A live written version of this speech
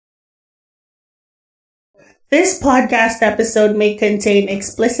This podcast episode may contain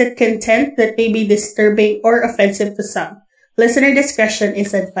explicit content that may be disturbing or offensive to some. Listener discretion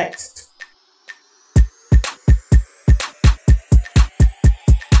is advised.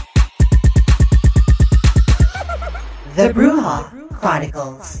 The Bruja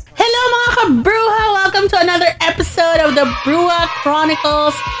Chronicles. Hello mga ka-Bruja! Welcome to another episode of the Bruja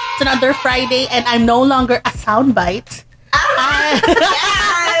Chronicles. It's another Friday and I'm no longer a soundbite.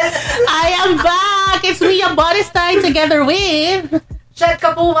 Yes! I am back! It's me, a Bodystine, together with... Chat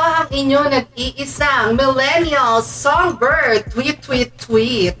Kapuwa ang inyo nag-iisang millennial songbird. Tweet, tweet,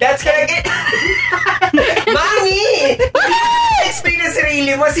 tweet. That's correct. Mami! Explain na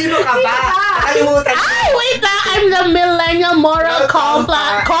sarili mo. Sino ka ba? Nakalimutan ko. Ay, wait na! I'm the millennial moral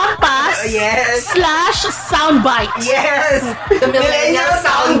compass Yes. / soundbite. Yes. The millennial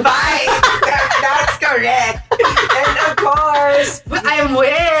soundbite. That's correct. And of course, I'm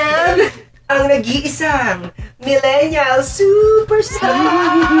with... ang nag-iisang millennial superstar.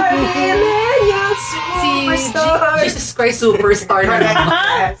 Millennial superstar. Jesus Christ Superstar na Correct.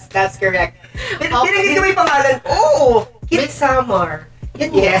 naman. Yes, that's correct. Okay. Pinagin ko yung pangalan. Oh, Kit Samar.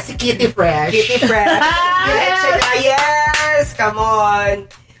 Yan Yes, si Kitty Fresh. Kitty Fresh. Yes, come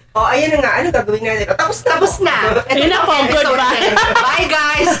on. Oh, ayun na nga. Ano gagawin natin? Oh, tapos na. Ayun na po, goodbye. Bye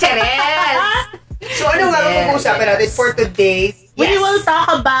guys, Cheres. So ano nga ang pag-uusapan natin for today? We will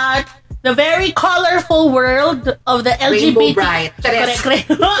talk about the very colorful world of the Rainbow LGBT... Bright. Cheres. Correct.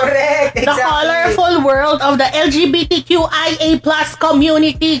 Correct, The exactly. colorful world of the LGBTQIA+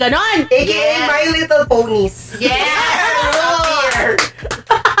 community. Ganon. AKA Yes. My Little Ponies. Yes! Here.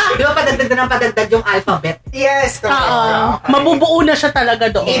 Di ba padagdag na ng padagdag yung alphabet? Yes, correct. Mabubuo na siya talaga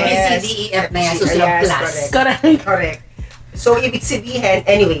doon. A, B, C, D, E, F na yan. Susunod Yes, plus. correct. Correct. Correct. So, ibig sabihin,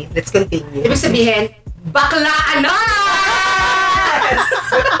 anyway, let's continue. Ibig sabihin, baklaan na!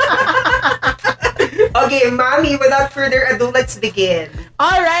 Okay, Mami, without further ado, let's begin.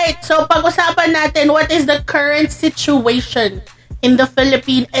 Alright, so pag-usapan natin what is the current situation in the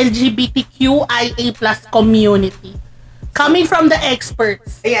Philippine LGBTQIA+ community. Coming from the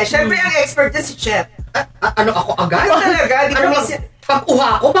experts. Ayan, syempre ang expert din si Chet. Ano ako agad? Ano talaga? Di ba Ano minsan...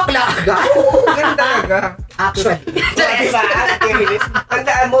 pag-uha ko, bakla agad? Oo, ganun talaga. Actually. Diba?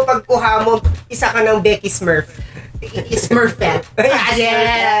 Tandaan mo, pag kuha mo, isa ka ng Becky Smurf. Smurfette.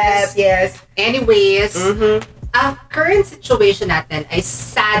 Yes. Anyways, ang current situation natin ay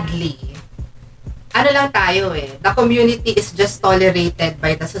sadly, ano lang tayo the community is just tolerated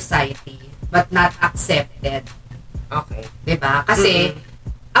by the society but not accepted. Okay. Diba? Kasi,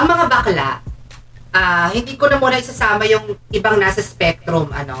 ang mga bakla, hindi ko na muna isasama yung ibang nasa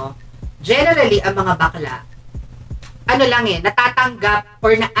spectrum, generally, ang mga bakla, natatanggap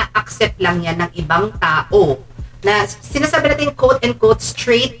or na-accept lang yan ng ibang tao na sinasabi natin quote-unquote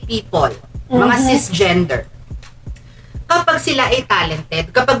straight people, mga cisgender. Kapag sila ay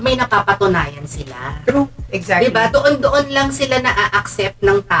talented, kapag may napapatunayan sila. True. Exactly. Diba? Doon lang sila na-accept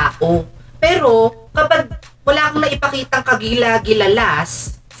ng tao. Pero, kapag wala kang naipakitang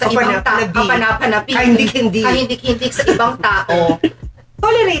kagila-gilalas sa ibang tao, kapanapanabi, kahindik-hindik sa ibang tao,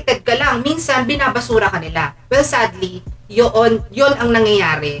 tolerated ka lang. Minsan, binabasura ka nila. Well, sadly, yun ang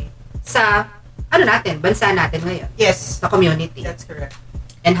nangyayari sa bansa natin ngayon. Yes. Sa community. That's correct.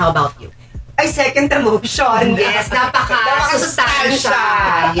 And how about you? I second the motion. Yes, napaka-sustansya.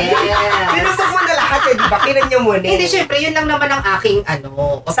 Yes. Pinusok mo na lahat diba? Kinanya mo na. Hindi, syempre, yun lang naman ang aking,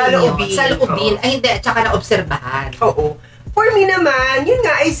 opinion. Saloobin. Ay, hindi, tsaka na-obserbahan. Oo. For me naman, yun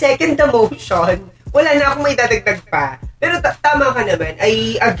nga, I second the motion. Wala na akong may dadagdag pa. Pero tama ka naman,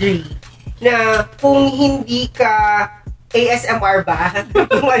 I agree na kung hindi ka ASMR ba?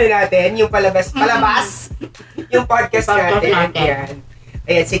 Yung natin, yung palabas, yung podcast natin. Yan.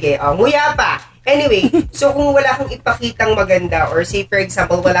 Ayan, sige. Nguya pa. Anyway, so kung wala kang ipakitang maganda or say, for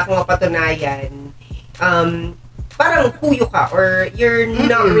example, wala kang mapatunayan, parang puyo ka or you're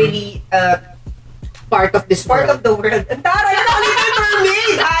not really Part of this part world. of the world. Ang taray na little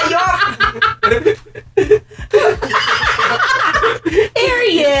mermaid! Ayok!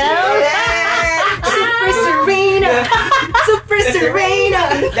 Ariel! Super Serena! Super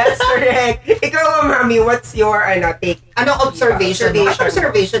Serena! That's correct. Ikaw, Mami, what's your take? Observation?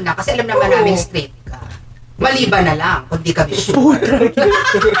 Observation na. Kasi alam naman namin straight ka. Maliban na lang kung di kami sure.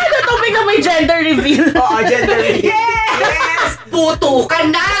 Ano topic na may gender reveal? Oo, gender reveal. Yes! Puto ka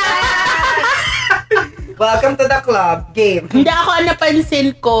na! Welcome to the club. Game. Hindi ako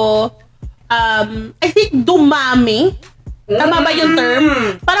napansin ko, I think dumami. Tama ba yung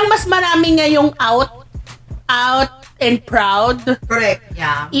term? Parang mas marami ngayong out and proud. Correct.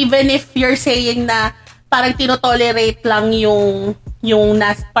 Yeah. Even if you're saying na parang tinotolerate lang yung yung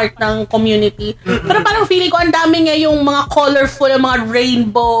nas part ng community. Pero parang feeling ko ang dami nga yung mga colorful, mga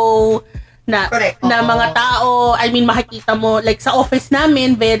rainbow na mga tao. I mean, makikita mo, like sa office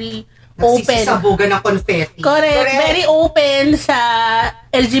namin, very open. Nagsisisabugan ng confetti. Correct. Very open sa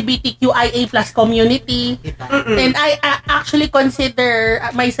LGBTQIA plus community. Diba? And I actually consider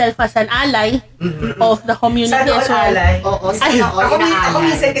myself as an ally of the community as well. Ally? Oo, sana all Ako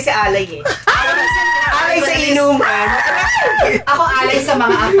minsan kasi ally eh. Alay sa inuman. Ako alay sa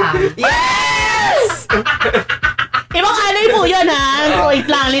mga afam. Yes! Ibang alay po yun, ha? Wait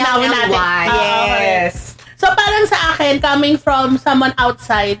lang, linawin natin. Yes. So, parang sa akin, coming from someone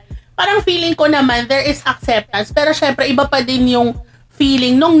outside, parang feeling ko naman, there is acceptance. Pero syempre, iba pa din yung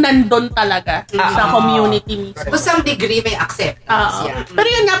feeling nung nandun talaga sa community mismo. To some degree, may acceptance. Yeah. Pero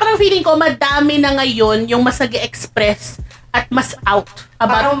yun nga, parang feeling ko, madami na ngayon yung mas nag-express at mas out.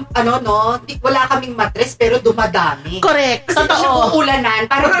 Parang, wala kaming matres, pero dumadami. Correct. Kasi Totoo. uulanan,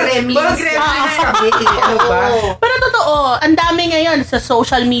 parang gremlins. Mga gremlins. Pero totoo, ang dami ngayon sa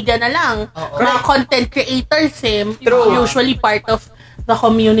social media na lang. Mga content creators, usually part of the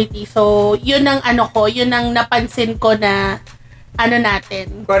community. So, yun ang yun ang napansin ko na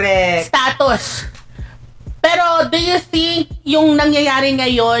natin. Correct. Status. Pero, do you think yung nangyayari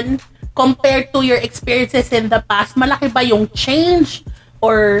ngayon compared to your experiences in the past, malaki ba yung change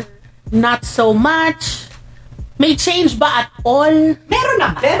or not so much? May change ba at all? Meron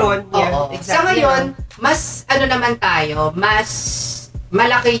naman. Meron, yeah. Oo. Exactly. Sa ngayon, mas naman tayo, mas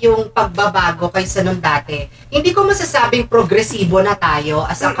malaki yung pagbabago kaysa nung dati. Hindi ko masasabing progresibo na tayo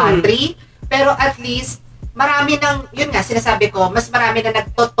as a country, pero at least, marami yun nga, sinasabi ko, mas marami na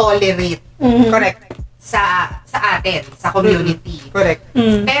nagto-tolerate. Correct. Sa atin, sa community. Correct.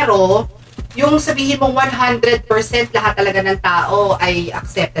 Pero, yung sabihin mong 100% lahat talaga ng tao ay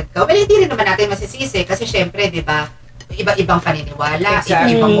accepted ka, well, hindi rin naman natin masisisi kasi syempre, di ba, iba-ibang paniniwala,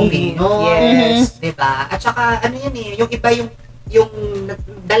 exactly. iba-ibang opinion, yes. di ba? At saka, yung iba yung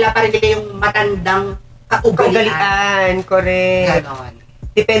dala pa rin nila yung matandang kaugalian. Correct. Ganon.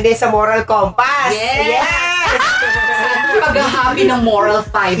 Depende sa moral compass. Yes! Sa paghahabi ng moral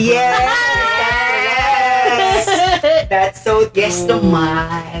fiber. Yes! That's so true. Yes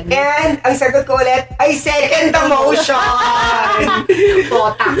naman. And ang sagot ko ulit ay second the motion.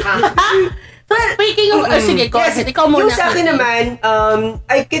 Bota ka. So, speaking of, sige, ikaw muna. Yung sa akin naman,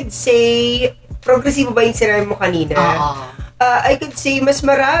 I could say, progresibo ba yung sinabi mo kanina? I could say, mas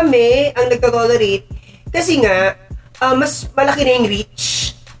marami ang nagtotolerate kasi nga, mas malaki na yung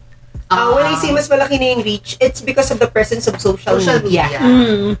reach. When I say mas malaki na yung reach, it's because of the presence of social media.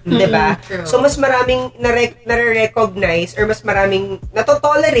 Diba? So, mas maraming nare-recognize or mas maraming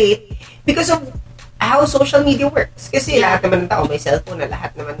natotolerate because of how social media works. Kasi lahat naman ng tao may cellphone na,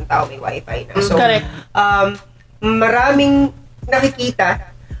 lahat naman ng tao may wifi na. So, maraming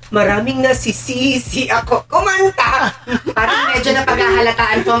nakikita, maraming nasisisi ako kumanta. Parang medyo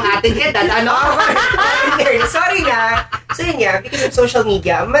napaghahalataan po ang ating edad. Sorry na. So yun nga, because of social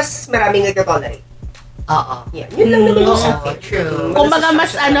media, mas maraming nagtotolerate. Oo. Yeah, yun lang naman yung sa akin. True. Kumbaga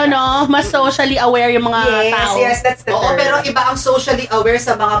mas mas socially aware yung mga tao. Yes, that's the term. Pero iba ang socially aware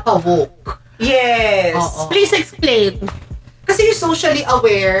sa mga pa-woke. Yes. Please explain. Kasi yung socially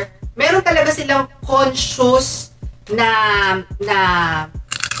aware, meron talaga silang conscious na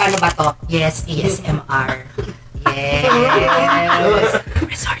paano ba to? Yes, ASMR. Yes.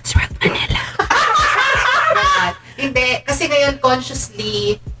 Resorts World Manila. Hindi, kasi ngayon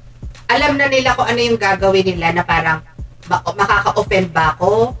consciously, alam na nila kung ano yung gagawin nila na parang makaka-offend ba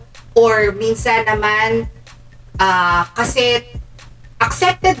ako? Or minsan naman, kasi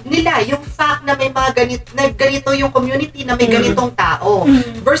accepted nila yung fact na may mga ganito yung community, na may ganitong tao.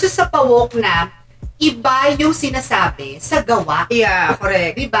 Versus sa pa-woke na, iba yung sinasabi sa gawa. Yeah,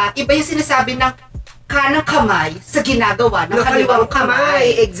 correct. Diba? Iba yung sinasabi ng kanang kamay sa ginagawa ng kaliwang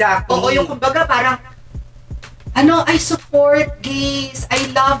kamay. Exactly. Oo, yung kumbaga parang, I support gays,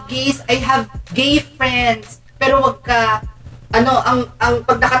 I love gays, I have gay friends. Pero wag ka, ang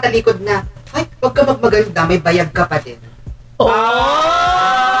pag nakatalikod na, ay, wag ka magmaganda, may bayag ka pa din.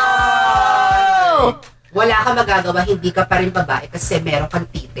 Wala ka magagawa, hindi ka pa rin babae kasi meron kang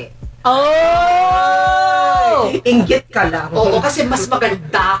tite. Inggit ka lang. Oo, kasi mas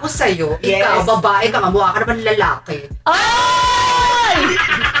maganda ako sa'yo. Yes. Ikaw, babae ka nga, mukha ka naman lalaki. Ay!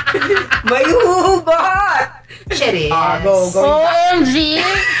 May hugot! Sherry. Go. OMG!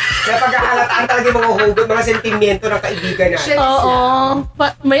 Kaya pagkahalataan talaga yung mga hugot, mga sentimiento ng kaibigan natin. Oo.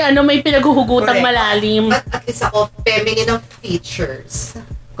 May pinaghuhugutang Correct. malalim. At least ako, feminine ng features.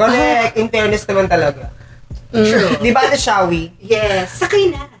 Correct. In fairness naman talaga. True. Di ba, Shawi? Yes.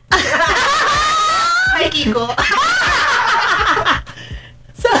 Sakay na. Hi, Kiko.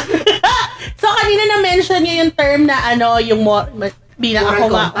 kanina na-mention niyo yung term na yung moral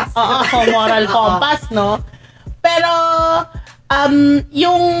compass, no? Pero,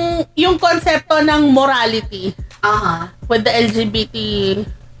 yung konsepto ng morality with the LGBT,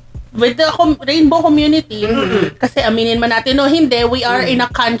 with the rainbow community, kasi aminin man natin o hindi, we are in a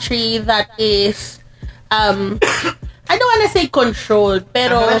country that is, I don't wanna say controlled,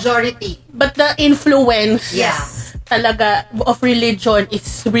 pero majority. But the influence talaga of religion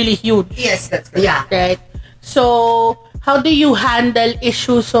is really huge. Yes, that's correct. Yeah. Right? So, how do you handle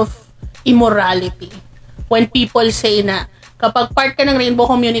issues of immorality when people say na kapag part ka ng rainbow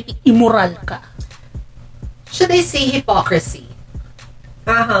community, immoral ka? Should I say hypocrisy?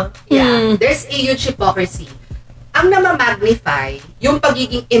 Yeah, there's a huge hypocrisy. Ang namamagnify, yung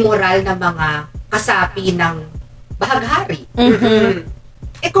pagiging immoral ng mga kasapi ng bahaghari.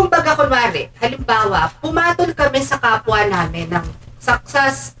 Kumbaga kunwari, halimbawa, pumatol kami sa kapwa namin sa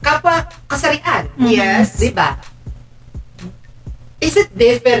kapwa kasarian. Yes. Diba? Is it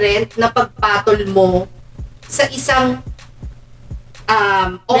different na pagpatol mo sa isang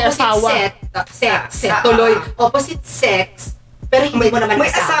opposite opposite sex, pero hindi mo naman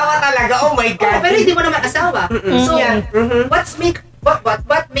may asawa talaga, oh my God. Pero hindi mo naman asawa. So,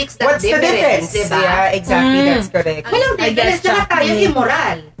 what makes that What's difference? the difference? Diba? Yeah, exactly, that's correct. Walang difference, lahat tayo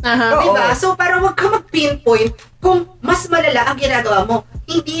immoral. Diba? So, para wag ka mag-pinpoint kung mas malala ang ginagawa mo.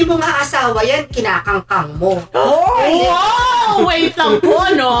 Hindi mo nga asawa yan, kinakangkang mo. Wow! Wait lang po,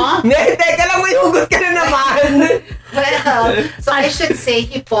 no? Teka lang, may hugot ka na naman. Well, so I should say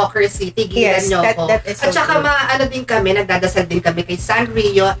hypocrisy. Tigilan nyo ko. At saka din kami, nagdadasal din kami kay San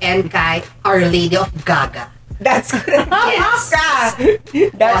Rio and kay Our Lady of Gaga. That's correct. Yes.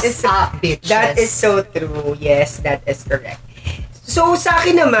 That is so true. Yes, that is correct. So, sa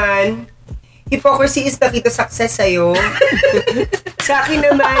akin naman, hypocrisy is the key to success sa'yo. Sa akin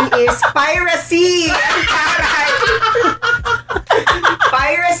naman is piracy.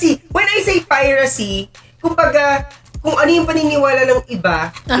 Piracy. When I say piracy, kumbaga, kung ano yung paniniwala ng iba,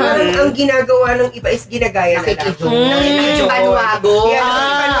 parang ang ginagawa ng iba is ginagaya na lang. Panuwago.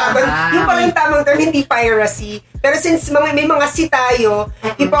 Yung pala yung tamang term, hindi piracy. Pero since may mga si tayo,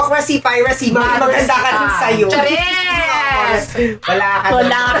 hypocrisy, piracy, maganda ka rin sa'yo. Charis! Wala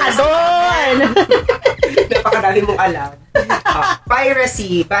ka doon! Napakadali mong alam.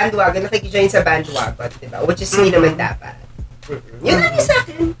 Piracy, bandwagon, nakikijoin sa bandwagon, diba? Which is hindi naman dapat. Yun lang yung sa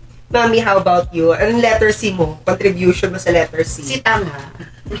akin. Mami, how about you? Anong letter C mo? Contribution mo sa letter C? Si tanga.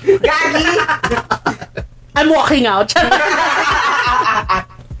 Gagi! I'm walking out.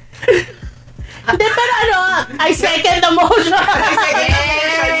 Hindi, pero I second the motion.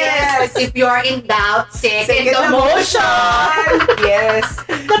 Yes! If you are in doubt, second the motion. Yes.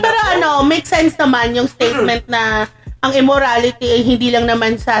 Pero make sense naman yung statement na ang immorality ay hindi lang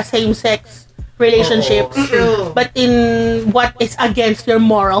naman sa same-sex relationships, but in what is against your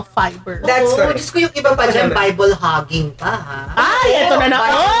moral fiber. That's correct. Diyos ko yung iba pa dyan, Bible hugging pa, ha? Ay, ito na naman!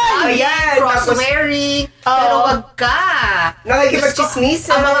 Ayan! Cross-wearing, pero wag ka. Nakikipag-chismis.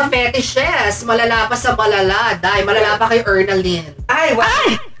 Ang mga fetishes, malala pa sa malala, dahil malala pa kay Ernalyn. Ay,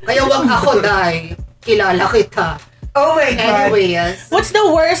 what? Kaya wag ako, dahil kilala kita. Oh my God. Anyways. What's the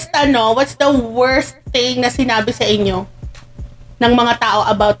worst thing na sinabi sa inyo ng mga tao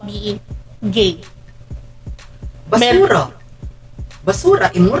about being gay?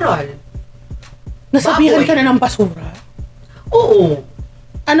 Basura, immoral. Nasabihan ka na ng basura? Oo.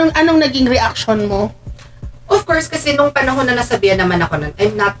 Anong naging reaction mo? Of course, kasi nung panahon na nasabihan naman ako nun,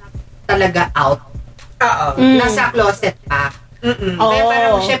 I'm not talaga out. Nasa closet pa. Kaya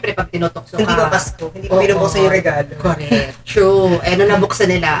parang, syempre, pag tinutokso ka. Hindi pa Pasko. Hindi pa binubuksan yung regalo. Correct. True. Nung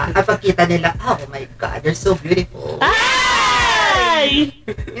nabuksan nila, at pagkita nila, oh my God, you're so beautiful.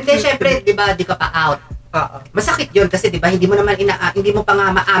 Hindi, syempre, di ba, di ka pa out. Masakit yun kasi, di ba, hindi mo pa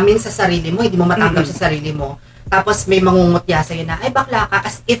nga maamin sa sarili mo, hindi mo matanggap sa sarili mo. Tapos may mangungutya sa'yo na, ay bakla ka,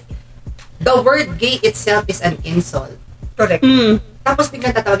 as if the word gay itself is an insult. Correct. Tapos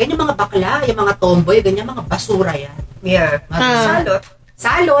biglang tatawagin yung mga bakla, yung mga tomboy, ganyan, mga basura yan. Yeah.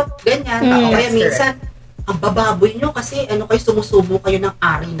 Salot, ganyan. Kaya minsan, ang bababoy nyo kasi kayo sumusubo kayo ng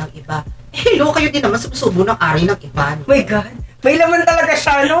ari ng iba. Hello, kayo din naman sumusubo ng ari ng iba. Oh my God. May laman talaga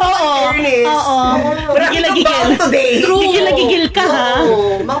siya, no? Fairness. Oo. Gigil-gigil. Gigil-gigil ka, ha?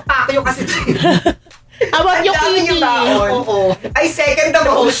 Oo. Mga pakyo kasi. About yung kitty. Oo. I second the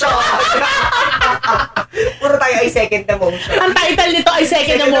motion. Puro tayo I second the motion. Ang title nito ay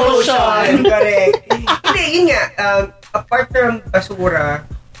second the motion. Correct. Hindi, yun nga. Apart from basura,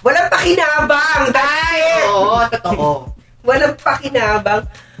 walang pakinabang. Oo, totoo. Walang pakinabang.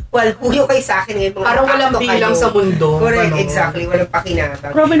 well, huyo kayo sa akin ngayon. Parang walang bilang sa mundo. Correct, exactly. Walang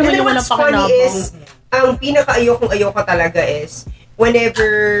pakinabang. Grabe naman yung walang pakinabang. Funny is, ang pinaka-ayokong-ayoko talaga is,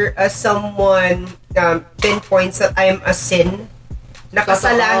 whenever someone pinpoints that I am a sin,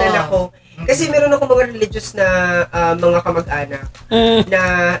 nakasalanan ako. Kasi meron ako mga religious na mga kamag-anak na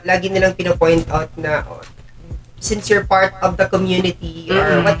lagi nilang pinapoint out na since you're part of the community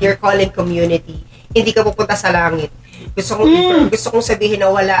or what you're calling community, hindi ka pupunta sa langit. Gusto kong sabihin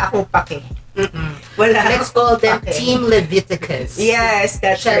na wala akong pake. Wala. Let's call them Team Leviticus. Yes,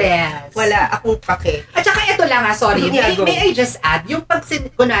 that's right. Wala akong pake. At saka ito lang sorry. May I just add, yung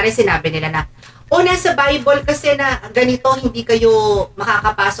kunwari sinabi nila na, nasa Bible kasi na ganito, hindi kayo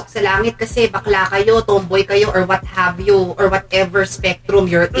makakapasok sa langit kasi bakla kayo, tomboy kayo, or what have you, or whatever spectrum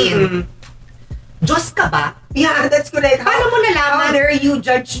you're in. Diyos ka ba? Yeah, that's correct. Paano mo nalaman? How dare you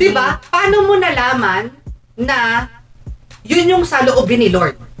judge me? Diba? Paano mo nalaman na yun yung sa loobin ni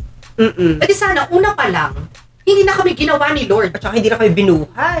Lord? Pwede sana, una pa lang, hindi na kami ginawa ni Lord. At saka hindi na kami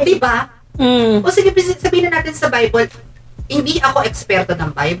binuhay. Diba? O sige, sabihin na natin sa Bible, hindi ako eksperto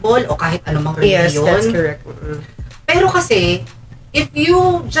ng Bible o kahit anumang religion. Yes, that's correct. Pero kasi, if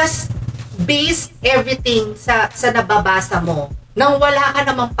you just base everything sa nababasa mo, nang wala ka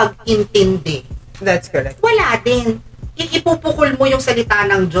namang pag-intindi, that's correct. Wala din. Ipupukol mo yung salita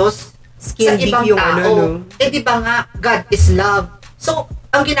ng Diyos sa ibang yung tao. Di ba nga, God is love. So,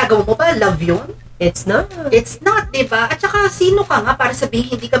 ang ginagawa mo ba, love yun? It's not. It's not, di ba? At saka, sino ka nga para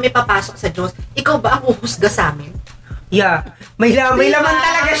sabihin hindi kami papasok sa Diyos? Ikaw ba ang uhusga sa amin? Yeah. May laman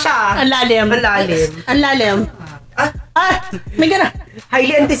talaga siya. Ang lalim. Ang lalim. May gana.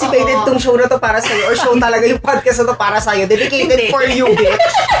 Highly anticipated tong show na to para sa'yo or show talaga yung podcast na to para sa'yo. Dedicated for you, bitch.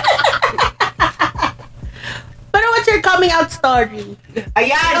 Pero what's your coming out story?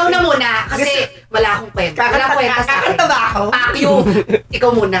 Ayan! Ikaw na muna, kasi wala akong kwenta. Wala kwenta sa akin. Kakanta ba ako? Pakyo!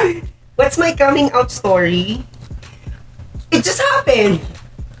 Ikaw muna. What's my coming out story? It just happened.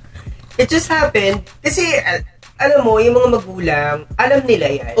 Kasi, alam mo, yung mga magulang, alam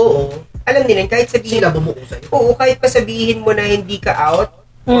nila yan. Oo. Alam nila, kahit sabihin... Sila bumuo sa'yo. Oo, kahit pa sabihin mo na hindi ka out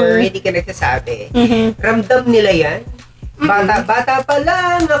or hindi ka nagsasabi. Ramdam nila yan. Bata pa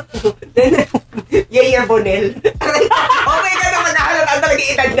lang ako. Yaya Bonel. Oh my God, maghahalata talaga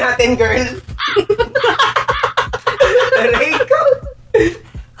edad natin, girl. Aray ko.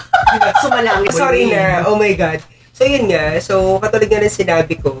 Sumalangit. Sorry na. Oh my God. So yun nga. So katulad nga ng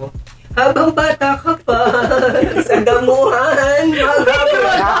sinabi ko, habang bata ka pa, sa damuhan,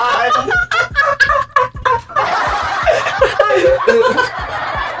 magabahan.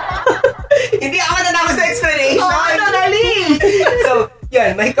 Hindi ako natapos sa explanation. So,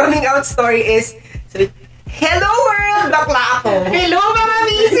 yun, my coming out story is, hello world, bakla ako. Hello mga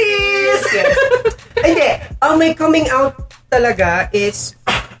misis! Yes. Hindi, my coming out talaga is,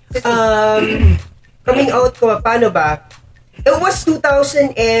 coming out ko, paano ba? It was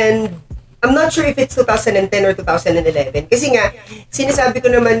 2000 and, I'm not sure if it's 2010 or 2011. Kasi nga, sinasabi ko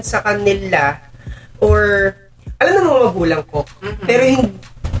naman sa kanila, or, alam na mga magulang ko, pero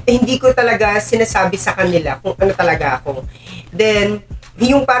hindi ko talaga sinasabi sa kanila kung ano talaga ako. Then,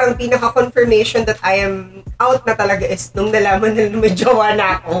 yung parang pinaka-confirmation that I am out na talaga is nung nalaman nila na may jowa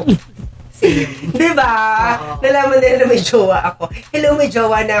na ako. Diba? Nalaman nila na may jowa ako. Hello, may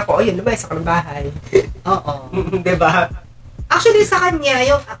jowa na ako. O yun, lumayas ako ng bahay. Oo. Diba? Actually, sa kanya,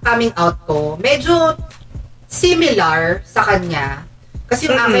 yung coming out ko, medyo similar sa kanya.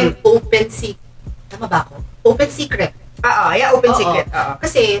 Kasi yung akin, open secret. Tama ba ako? Open secret. Open secret.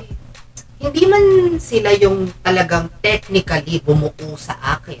 Kasi, hindi man sila yung talagang technically bumuo sa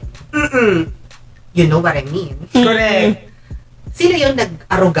akin. You know what I mean? Correct. Sila yung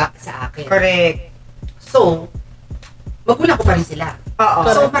nag-aruga sa akin. Correct. So, magulang ko pa rin sila. So,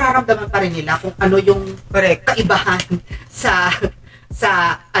 Correct. mararamdaman pa rin nila kung ano yung kaibahan sa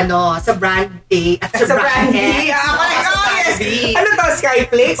brand A at sa brand X. Yes. Ano to,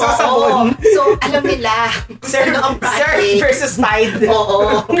 Skyflakes o sabon? So, alam nila Sir, ano ang brand Sir A. versus Tide.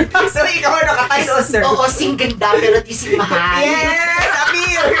 Oo. So, ikaw ano ka tayo, sir? Oo, sing ganda pero di sing mahal. Yes!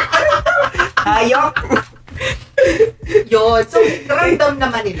 Amir! Hayok! Yun. So, random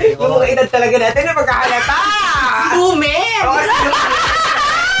naman nila yun. Yung mga edad talaga natin na magkahalata! Boomer! Oo,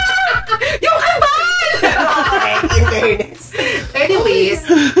 Yung kabal! correct, in fairness. Anyways,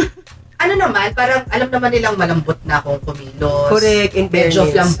 ano naman, parang alam naman nilang malambot na akong kumilos. Correct, in Medyo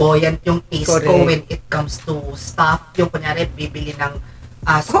fairness. flamboyant yung taste ko Correct. when it comes to stuff. Yung kunyari, bibili ng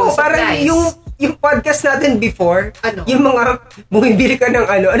Oh, parang yung podcast natin before, Ano? yung mga bumibili ka ng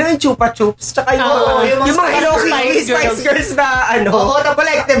ano yung chupa chups, tsaka yung mga Hello Kitty Spice Girls na Oo, tapos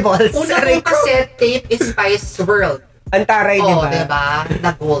collectibles. Una kong cassette tape is Spice World. Antaray, di ba? Diba?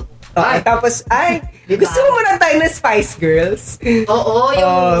 Na gold. Tapos, Diba? gusto mo muna tayo ng Spice Girls? Oo,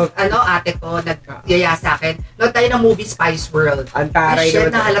 yung ate ko nagyaya sa akin. Noon tayo ng movie Spice World. Antaray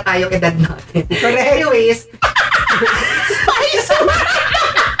naman. naman. Nahala tayo edad natin. Correct. Anyways. Spice World!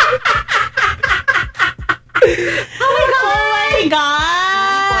 Oh my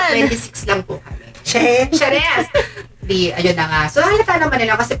God! 26 lang po kami. Cheres! Ayun na nga. So, halata naman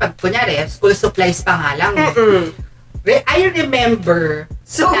nila kasi pag kunyari, school supplies pa nga lang. I remember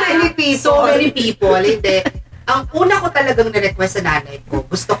So many people. Hindi. Ang una ko talagang na-request sa nanay ko,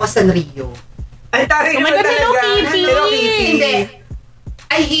 gusto ko Sanrio. Antaray Oh my naman God, talaga. Hello Kitty! Hindi.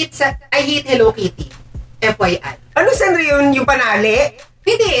 I hate Hello Kitty. FYI. Ano Sanrio yung panali?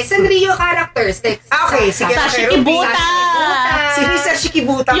 Hindi, Sanrio characters. Like, Okay, sige. Sashi Kibuta! Si Sashi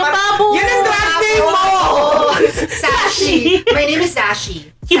Kibuta. Yung baboy! Yun ang drag name mo! Sashi. My name is Sashi.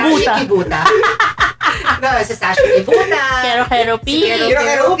 Kibuta. Sashi Kibuta. No, si Sashi Kibuta. Kero P.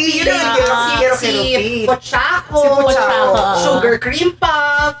 Kero P. Si Pochaco. Si Pochaco. Sugar Cream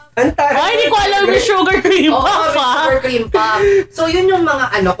Puff. Antaray. Ay, hindi ko alam yung sugar cream Oo, puff, Sugar Cream Puff. So, yun yung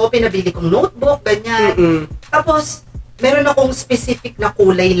mga ko, pinabili kong notebook, ganyan. Tapos, meron akong specific na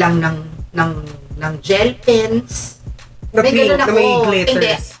kulay lang ng gel pens. May ganun ako. May glitters.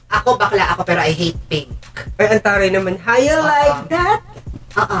 Hindi, ako bakla ako pero I hate pink. Ay, antaray naman. How you like that?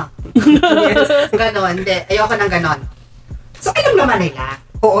 Yes. Ganon, hindi. Ayoko ng ganon. So, alam naman nila.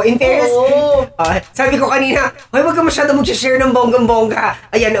 Oo, in fairness. Oo. Sabi ko kanina, hoy, wag ka masyado mag-share ng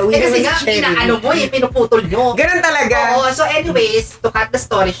bonggang-bongga. Ayan, nauwi Kasi naman nga, si Sherry. inaano mo, pinuputol nyo. Ganun talaga. Oo, so anyways, to cut the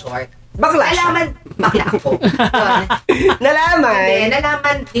story short, Bakla siya. bakla ako. Nalaman.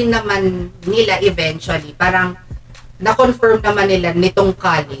 Nalaman din naman nila eventually, parang na-confirm naman nila nitong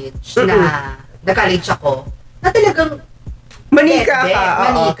college na college ako, na talagang Manika ka.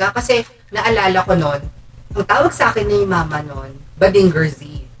 manika. Kasi naalala ko noon, ang tawag sa akin ni mama noon, Badinger Z.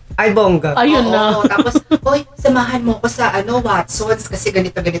 Ay, bongga. Ayun na. Tapos, hoy, samahan mo ko sa Watsons kasi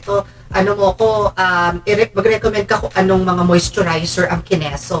ganito. Mag-recommend ka kung anong mga moisturizer ang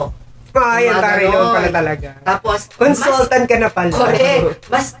kineso. Ay, antaray Ganon. naman pala talaga. Tapos, Consultant ka na pala. correct.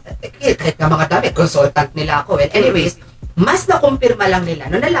 Kahit na mga dami, consultant nila ako. Well, anyways, mas nakumpirma lang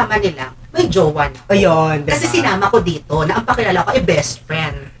nila, nung nalaman nila, may jowa na. Ayun, diba? Kasi sinama ko dito, na ang pakilala ko ay best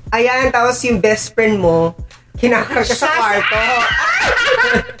friend. Ayan, tapos yung best friend mo, kinakarga sa kwarto.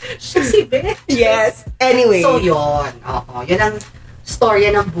 Siya si Beth. Yes. Anyway. So, yun. Oo, yun ang storya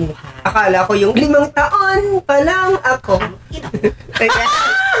ng buhay. Akala ko yung 5 taon pa lang ako. Ang ina mo. Ayan.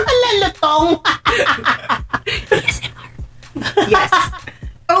 Lalutong. Yes.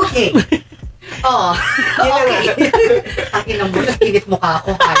 Okay. Oh, Yun na okay. Ang ina mo, naginit mukha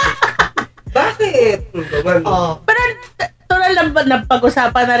ako. Bakit? Oh. Pero total na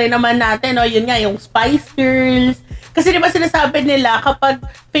pag-usapan na rin naman natin, no? Yun nga, yung Spice Girls. Kasi di ba sinasabi nila, kapag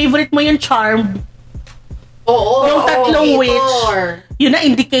favorite mo yung Charm, Oo. yung tatlong Indicator. witch, yun na,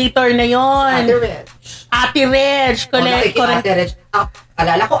 indicator na yun. Ate Rich. Ate Reg, correct. Ate Rich.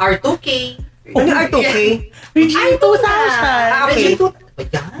 Alala ko, R2K. Ano yung R2K? Regine 2000. Okay.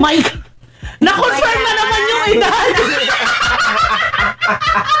 My God. Na-confirm na naman yung edad.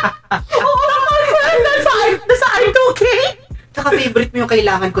 Na-confirm na sa R2K. Saka-favorite mo yung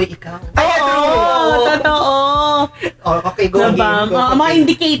kailangan ko ikaw. Oo, totoo. Oh, okay, go. Diba? Mga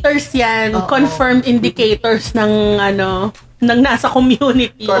indicators yan. Oo. Confirmed indicators ng ng nasa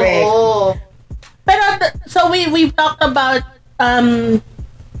community. Correct. Oo. Pero so we've talked about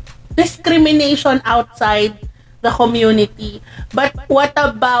discrimination outside the community. But what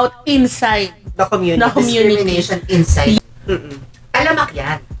about inside The community. the community? Discrimination inside. Alamak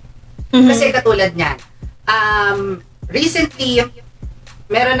yan. Mhm. Kasi katulad niyan. Recently,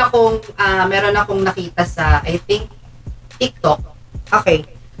 meron akong nakita sa, I think, TikTok. Okay.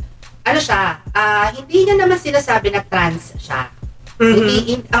 Ano siya, hindi niya naman sinasabi na trans siya.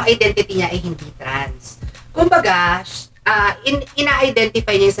 Ang identity niya ay hindi trans. Kumbaga,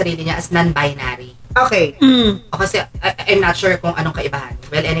 ina-identify niya yung sarili niya as non-binary. Okay. O kasi, I'm not sure kung anong kaibahan.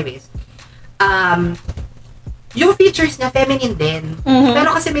 Well, anyways. Yung features niya, feminine din. Mhm.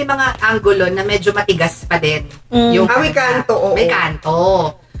 Pero kasi may mga angulo na medyo matigas pa din. Mm. May kanto, oo. May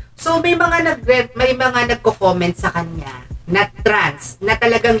kanto. So, may mga nagko-comment sa kanya na trans, na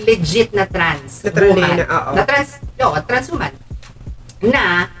talagang legit na trans Na trans woman. na, oo. Na trans woman.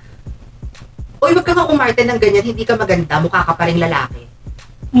 Na, uy, wag ka nga umarte ng ganyan, hindi ka maganda, mukha ka pa rin lalaki.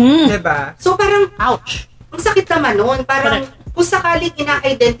 Diba? So, parang, Ouch. ang sakit naman nun. Parang, kung sakaling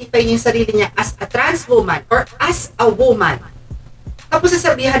ina-identify niya yung sarili niya as a trans woman or as a woman, tapos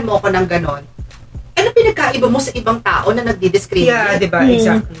sasabihan mo ako ng ganon, ano pinagkaiba mo sa ibang tao na nagdi-discriminate? Yeah, diba?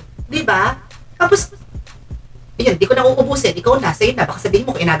 Exactly. Diba? Tapos, Ayun, di ko na uubusin. Ikaw na, sa'yo na. Baka sabihin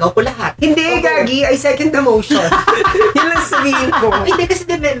mo, inagaw ko lahat. Hindi, Gagi. I second the motion. Yun lang sabihin ko. Hindi kasi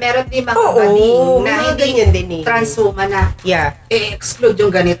meron din mga bading na hindi ganyan din eh. transwoman na exclude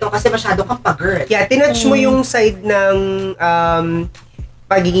yung ganito kasi masyado kang pa-girl. Yeah, tinouch mo yung side ng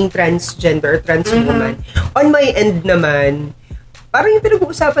pagiging transgender or transwoman. On my end naman, parang yung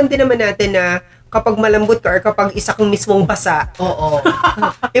pinag-uusapan din naman natin na kapag malambot ka or kapag isa kang mismong basa,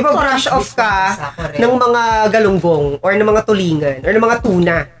 brush off ka ng mga galunggong or ng mga tulingan or ng mga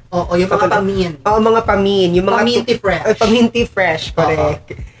tuna. Oo, yung mga pamin. Oo, mga pamin. Yung mga paminti fresh. Paminti fresh,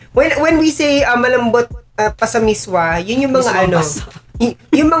 correct. When we say malambot pa sa miswa, yun yung mga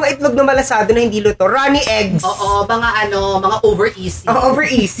yung mga itlog na malasado na hindi luto. Runny eggs. Oo, mga over-easy.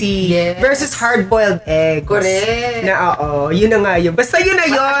 Over-easy. Yes. Versus hard-boiled eggs. Correct. Na yun na nga yun. Basta yun na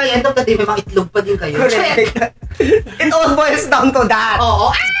yun. At the end of the day, may mga itlog pa din kayo. Correct. It all boils down to that. Oo.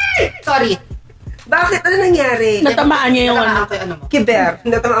 Ay! Sorry. Bakit? Ano nangyari? Natamaan niya yung Natamaan ko yung ano mo. Kiber.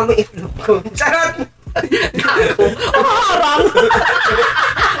 Natamaan mo yung itlog ko. Charot! Gago. Harang!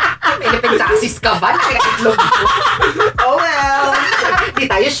 May lepentasis ka ba? Nakaitlog mo. Oh well. Di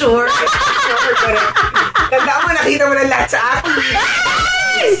tayo sure. Correct. Tanda mo, nakita mo na lahat sa akin.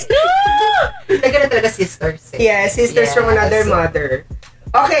 Talaga na talaga sisters. Yeah, sisters from another mother.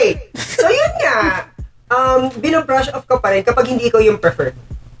 Okay. So yun nga. Binabrush off ka pa rin kapag hindi ikaw yung preferred.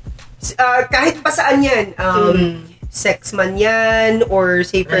 Kahit pa saan yan. Sex man yan, or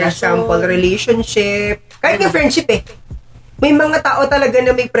say for example, relationship. Kahit yung friendship May mga tao talaga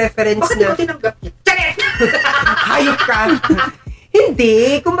na may preference bakit na... Bakit tinanggap niya? Hayop ka!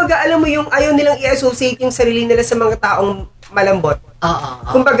 Hindi. Kumbaga, alam mo yung ayaw nilang i-associate yung sarili nila sa mga taong malambot.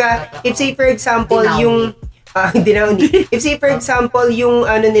 Kumbaga, if say for example, yung... If say for example, yung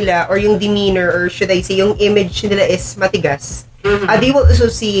nila, or yung demeanor, or should I say, yung image nila is matigas, they will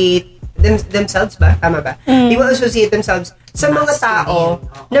associate themselves ba? Tama ba? They will associate themselves sa mga tao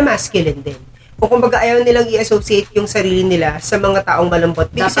na masculine din. O kumbaga ayaw nilang i-associate yung sarili nila sa mga taong malambot.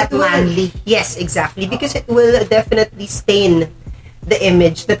 Dapat manly. Yes, exactly. Because it will definitely stain the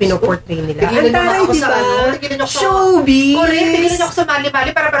image na pinoportray nila. Tigilan naman ako sa Tigilan ako sa... Showbiz! Correct. Tigilan ako sa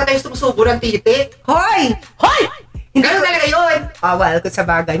mali-mali para tayo sumusubo ng titi. Hoy! Hindi ko talaga yun. Well, kung sa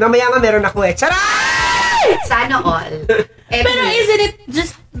bagay. Mamaya nga meron ako Charay! Sana all. Pero isn't it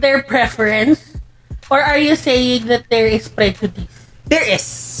just their preference? Or are you saying that there is prejudice? There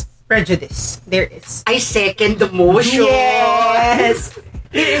is prejudice. There is. I second the motion. Yes!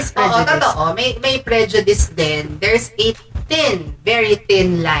 There is prejudice. Totoo. May prejudice din. There's a very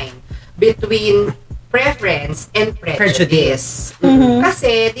thin line between preference and prejudice.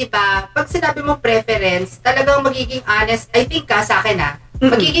 Kasi, di ba, pag sinabi mo preference, talagang magiging honest, I think sa akin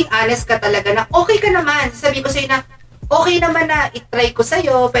magiging honest ka talaga na okay ka naman. Sabi ko sa'yo na, okay naman na itry ko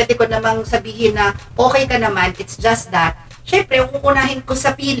sa'yo, pwede ko namang sabihin na okay ka naman, it's just that, syempre, uunahin ko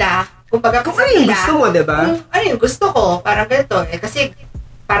sa pila, kumbaga kung ano yung gusto mo, diba? Ano yung gusto ko, parang ganito, kasi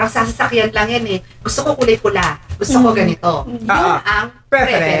parang sasakyan lang yan gusto ko kulay-pula, gusto ko ganito. Yun ang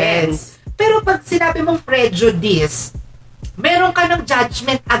preference. Pero pag sinabi mong prejudice, meron ka ng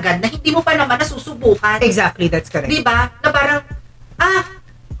judgment agad na hindi mo pa naman nasusubukan. Exactly, that's correct. Diba? Na parang,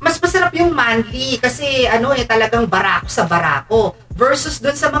 mas masarap yung manly kasi talagang barako sa barako versus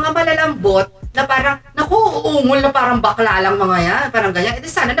dun sa mga malalambot na parang, naku, uungol na parang bakla lang mga yan, parang ganyan.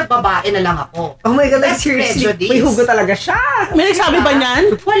 Sana nagbabae na lang ako. Oh my God, like seriously, may hugo talaga siya. May nagsabi ba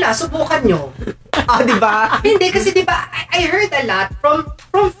niyan? Wala, subukan nyo. Diba? Hindi, kasi diba, I heard a lot from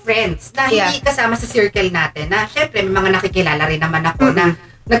friends na hindi kasama sa circle natin na syempre may mga nakikilala rin naman ako na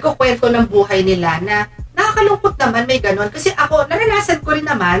nagkukwento ng buhay nila na nakakalungkot naman may ganon. Kasi ako, naranasan ko rin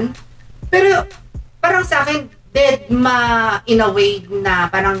naman, pero parang sa akin, in a way na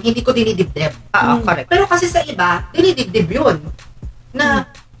parang hindi ko dinidibdib. Correct. Pero kasi sa iba, dinidibdib yun.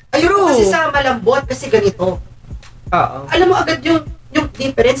 Na, ayun kasi sa malambot kasi ganito. Alam mo agad yung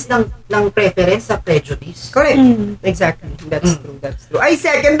difference ng preference sa prejudice. Correct. Exactly. That's true. I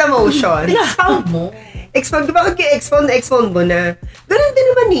second the motion. Expound mo. Expound. Bakit expound mo na? Ganun din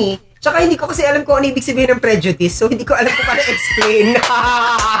naman Tsaka hindi ko kasi alam kung ano ibig sabihin ng prejudice. So, hindi ko alam kung paano explain.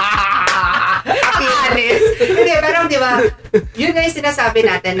 Hindi, pero di ba, yun nga yung sinasabi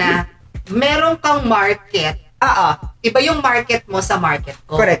natin na meron kang market. Iba yung market mo sa market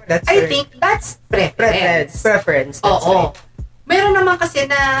ko. Correct. That's I think that's preference. Preference. That's right. Meron naman kasi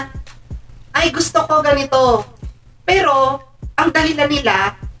na, ay gusto ko ganito. Pero, ang dahilan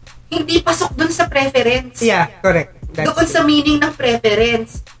nila, hindi pasok dun sa preference. Yeah, correct. Doon sa meaning ng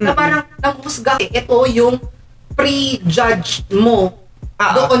preference. Na parang nanghusga, ito yung pre-judge mo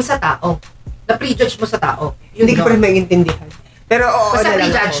doon sa tao. Na pre-judge mo sa tao. Hindi ko pa rin maintindihan. Pero basta na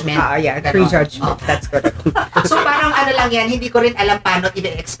lang pre-judgment. Yeah, pre-judgment. That's correct. So parang lang yan, hindi ko rin alam paano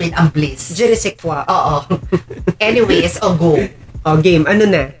i-explain ang bliss. Je ne sais quoi. Oo. Anyways, go. Game. Ano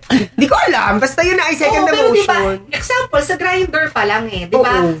na? Hindi ko alam. Basta yun na ay second emotion. Diba, example, sa Grindr pa lang di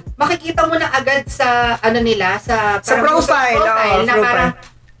ba? Makikita mo na agad sa, sa profile. Na parang,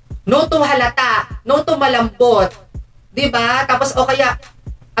 no to halata, no to malambot. Di ba? Tapos, kaya,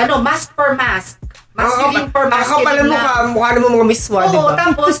 mask for mask. Masculine for masculine na. Mukha naman mga miswa, di ba?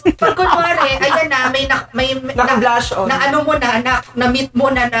 Tapos, pag kunwari, ayan na, may naka-blush on. Na-meet mo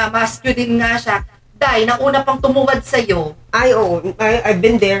na masculine nga siya. Dahil, nauna pang tumuwad sa'yo. I've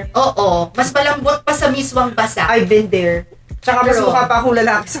been there. Oo, mas malambot pa sa miswang basa. I've been there. Tsaka mas mukha pa akong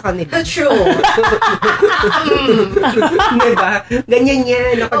lalaki sa kanila. True. Diba? Ganyan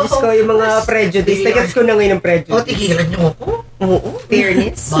yan. Diyos ko, yung mga prejudice. Nagets ko na ngayon ng prejudice. Tigilan niyo ako. Oo,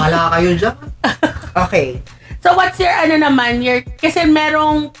 fairness. Bahala kayo dyan. Okay. So what's your kasi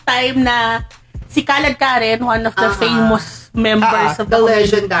merong time na si Kalad Karen, one of the famous members of the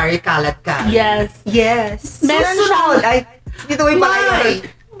legendary Kalad Karen. Yes. Meron Susunod. Dito may pakayon.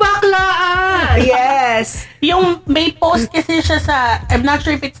 Baklaan! Yes. Yung may post kasi siya sa, I'm not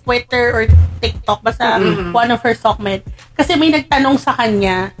sure if it's Twitter or TikTok, basta one of her segment. Kasi may nagtanong sa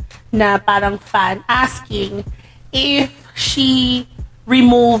kanya na parang fan asking if she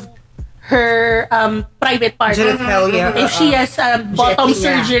removed her private part. Genitalia. If she has bottom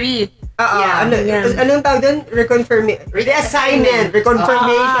surgery. Anong tawag doon? Reassignment.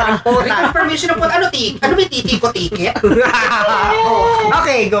 Reconfirmation. Reconfirmation ng ano may titiko-tikit?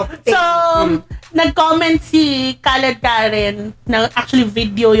 Okay, go. So, nag-comment si Kalad Karen na actually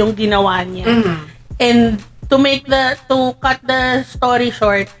video yung ginawa niya. And to cut the story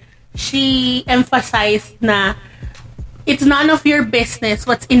short, she emphasized na it's none of your business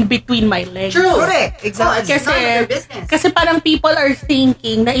what's in between my legs. True. Correct. Exactly. It's none of your business. Kasi parang people are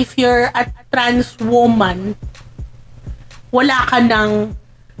thinking na if you're a trans woman, wala ka nang,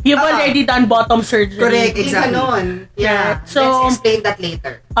 you've already done bottom surgery. Correct, exactly. Ganon. Yeah. So, let's explain that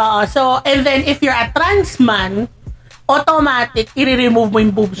later. And then if you're a trans man, automatic, i-remove mo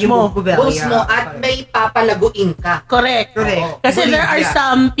yung boobs mo. Boobs mo at may papalaguin ka. Correct. Kasi there are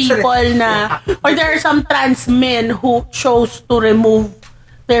some people or there are some trans men who chose to remove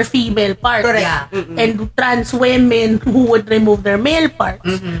their female parts. Correct. Yeah. And trans women who would remove their male parts.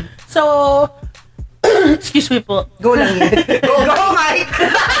 So, excuse me po. Go lang yan. Go, Mike!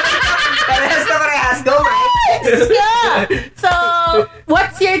 Parehas. Go, Mike! So,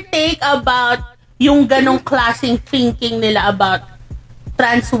 what's your take about yung ganong klaseng thinking nila about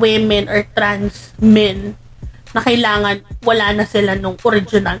trans women or trans men na kailangan wala na sila nung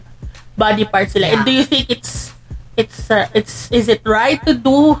original body parts sila? And do you think is it right to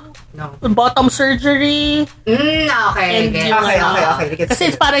do bottom surgery? Okay.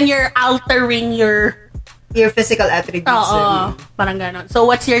 Kasi it's parang you're altering your physical attributes. Parang ganon. So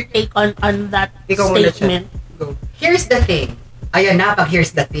what's your take on that statement? Go. Here's the thing. Ayan na,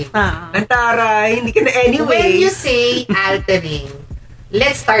 here's the thing. Antara, hindi ka na anyway. When you say altering,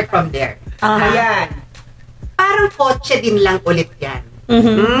 let's start from there. Ayan. Parang kotse din lang ulit yan.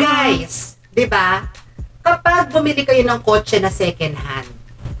 Guys, di ba? Kapag bumili kayo ng kotse na second hand,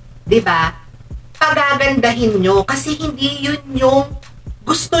 di ba? Pagagandahin nyo kasi hindi yun yung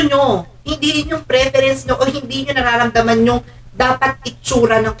gusto nyo. Hindi yun yung preference nyo o hindi nyo nararamdaman yung dapat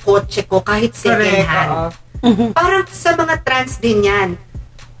itsura ng kotse ko kahit second hand. Parang sa mga trans din yan.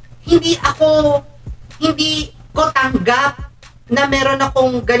 Hindi ko tanggap na meron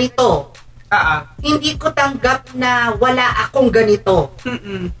akong ganito. Hindi ko tanggap na wala akong ganito.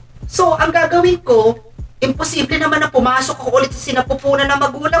 So, ang gagawin ko, imposible naman na pumasok ako ulit sa sinapupunan ng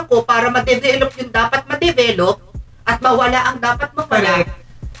magulang ko para ma-develop yung dapat ma-develop at mawala ang dapat mawala.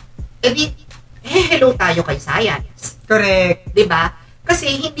 Hello tayo kay science. Correct. Diba?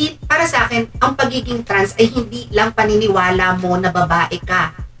 Kasi hindi, para sa akin, ang pagiging trans ay hindi lang paniniwala mo na babae ka.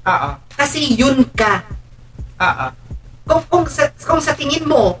 Kasi yun ka. Kung sa tingin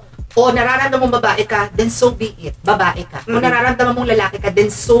mo, o nararamdaman mong babae ka, then so be it. Babae ka. Kung nararamdaman mong lalaki ka, then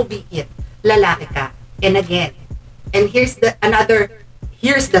so be it. Lalaki ka. And again, and here's the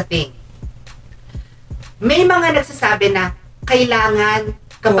thing. May mga nagsasabi na kailangan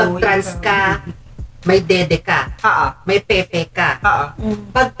kapag trans ka, may dede ka, may pepe ka.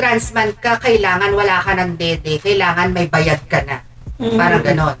 Pag trans man ka, kailangan wala ka ng dede, kailangan may bayad ka na. Parang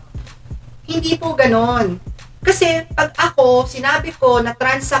ganon. Hindi po ganon. Kasi pag ako, sinabi ko na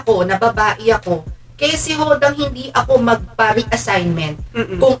trans ako, na babae ako, kasi hodang hindi ako magpa-reassignment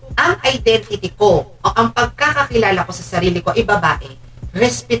kung ang identity ko o ang pagkakakilala ko sa sarili ko ay babae,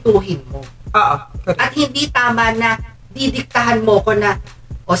 respetuhin mo. At hindi tama na didiktahan mo ko na,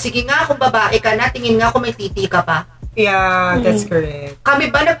 o sige nga kung babae ka na, tingin nga kung may titi ka pa. Yeah, that's correct. Kami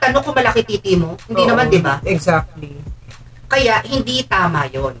ba nagtanong kung malaki titi mo? Hindi naman, di ba? Exactly. Kaya, hindi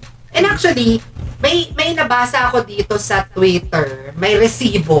tama yon. And actually, may nabasa ako dito sa Twitter, may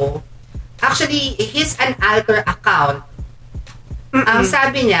resibo. Actually, he's an alter account. Ang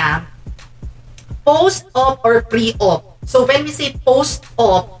sabi niya, post-op or pre-op. So, when we say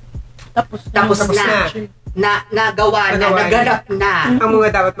post-op, tapos na. Nagawa na, naganap na. Ang mga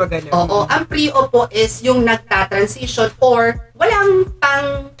dapat maganap. Oo. Ang pre-op po is yung nagta-transition or walang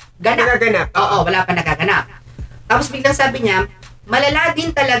pang ganap. Nagaganap. Oo, wala pa nagaganap. Tapos biglang sabi niya, malala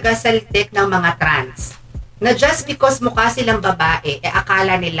din talaga sa litek ng mga trans na just because mukha silang babae,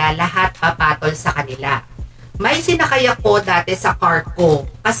 akala nila lahat papatol sa kanila. May sinakay ako dati sa car ko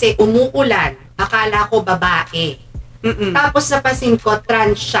kasi umuulan, akala ko babae. Tapos napansin ko,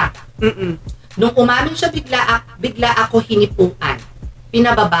 trans siya. Nung umamin siya, bigla ako hinipuan.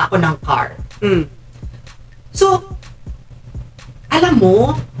 Pinababa ko ng car. So, alam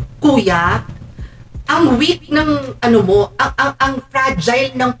mo, kuya, ang weak ng ang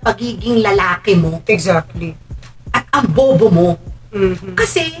fragile ng pagiging lalaki mo. Exactly. At ang bobo mo.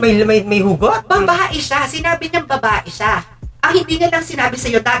 Kasi may hugot. Babae siya. Sinabi niyang babae siya. Ang hindi niya lang sinabi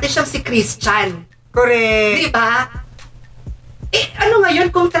sa'yo, dati siyang si Christian. Correct. Diba? Ano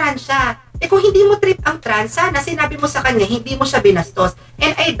ngayon kung trans siya? Kung hindi mo trip ang trans, sana sinabi mo sa kanya, hindi mo siya binastos.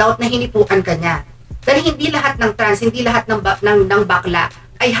 And I doubt na hinipuan ka niya. Dahil hindi lahat ng trans, hindi lahat ng bakla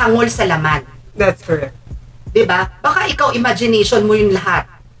ay hangol sa laman. That's correct. Diba? Baka ikaw, imagination mo yung lahat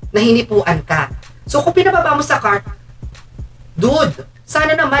na hinipuan ka. So, kung pinababa mo sa car, dude,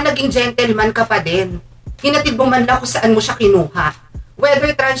 sana naman naging gentleman ka pa din. Hinatid mo man lang kung saan mo siya kinuha.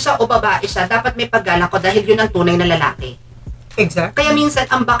 Whether trans siya o babae siya, dapat may paggalang ko dahil yun ang tunay na lalaki. Exactly. Kaya minsan,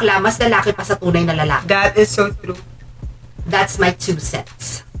 ang bakla, mas lalaki pa sa tunay na lalaki. That is so true. That's my 2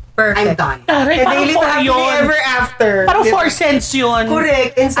 cents. Perfect. I'm done. Taray, parang Daily 4 yun. ever after. Parang Diba? 4 cents yun.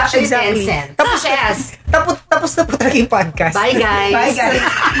 Correct. Actually, Exactly. 10 cents. Tapos, Yes. tapos na po talaga yung podcast. Bye, guys. Bye, guys.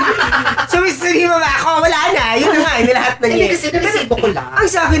 So, sabihin mo ba ako, wala na. Yun na nga, hindi lahat na Hindi niya. kasi naresibo ko lang. Ang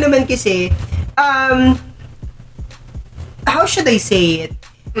sa akin naman kasi, how should I say it?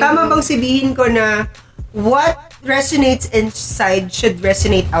 Tama bang sabihin ko na what resonates inside should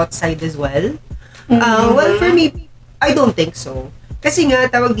resonate outside as well? Well, for me, I don't think so. Kasi nga,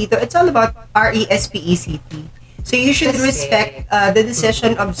 tawag dito, it's all about RESPECT. So you should respect the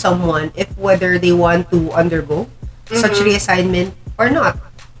decision of someone if whether they want to undergo such reassignment or not.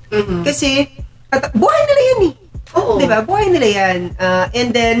 Kasi, buhay nila yan eh. Oo. Diba? Buhay nila yan. And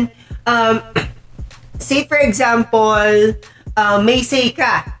then, say for example, may say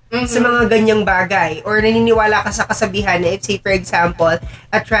ka sa mga ganyang bagay or naniniwala ka sa kasabihan na if say for example,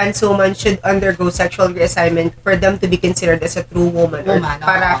 a trans woman should undergo sexual reassignment for them to be considered as a true woman or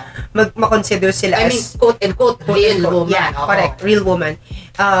para makonsider sila I mean, quote-unquote, real woman. Yeah, correct. Real woman.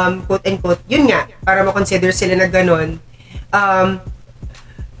 Quote-unquote. Yun nga, para makonsider sila na ganun.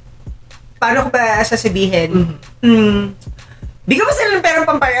 Paano ko ba sasabihin? Bigyan mo sila ng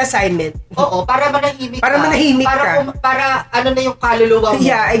perang pang-assignment. Oo, para manahimik ka. Para manahimik ka. Para ano na yung kaluluwa mo.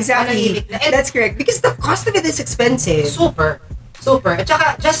 Yeah, exactly. Manahimik na. And that's correct. Because the cost of it is expensive. Super. At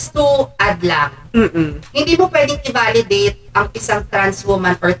saka, just to add lang, hindi mo pwedeng i-validate ang isang trans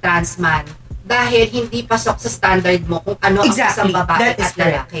woman or trans man dahil hindi pasok sa standard mo kung ano ang isang babae at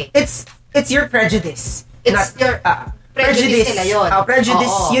lalaki. It's your prejudice. It's your prejudice nila yun.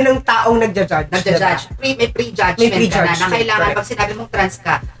 Prejudice, Oo. yun ang taong nagja-judge. Nagja-judge. Diba? May pre-judgment ka na kailangan correct. pag sinabi mong trans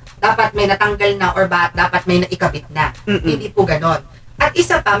ka, dapat may natanggal na or dapat may naikabit na. Hindi po ganon. At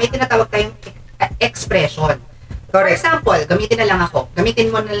isa pa, may tinatawag tayong expression. For Correct. example, gamitin na lang ako.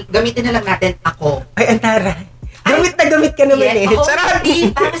 Gamitin na lang natin ako. Ay, antara. Gamit ka naman eh. Ako, Charot!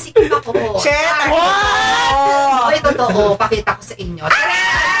 hindi. Para si Kim ako. Shit! Oy, totoo. Pakita ko sa inyo.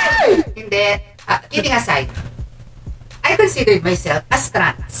 Hindi. Kidding aside, I considered myself as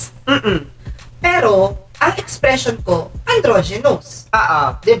trans. Pero, ang expression ko, androgynous.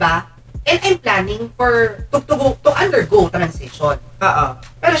 Diba? And I'm planning to undergo transition.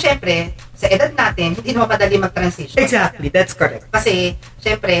 Pero syempre, sa edad natin, hindi naman madali mag-transition. Exactly, that's correct. Kasi,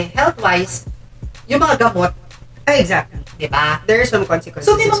 syempre, health-wise, yung mga gamot, Exactly. diba? There are some consequences.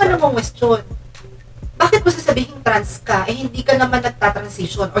 So, may as mga well. namang-question. Bakit mo sasabihin trans ka, hindi ka naman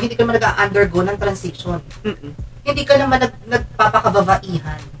nagta-transition or hindi ka naman nag-undergo ng transition? Hindi ka naman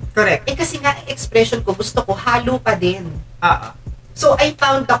nagpapakababaihan. Correct. Kasi nga, expression ko, gusto ko, halo pa din. So, I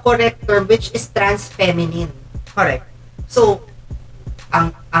found the correct term, which is trans-feminine. Correct. So,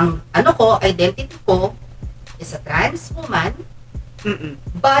 ang identity ko is a trans woman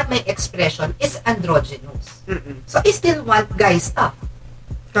but my expression is androgynous. So, I still want guy stuff.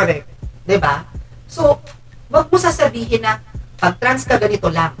 Correct. Diba? So, wag mo sasabihin na, pag trans ka, ganito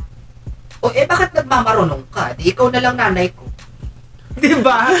lang. O, bakit nagmamarunong ka? Di ikaw na lang nanay ko.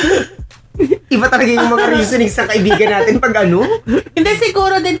 Diba? Iba talaga yung mga reasoning sa kaibigan natin pag ano? Hindi,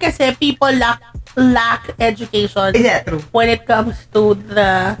 siguro din kasi people lack education True. when it comes to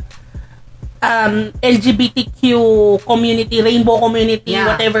the LGBTQ community, rainbow community,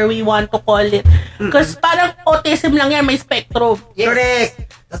 whatever we want to call it. Because parang autism lang yan, may spectrum. Yes. Correct.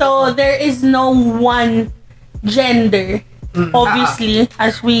 So, there is no one gender, obviously,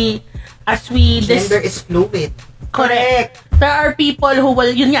 as we Gender is fluid. Correct. There are people who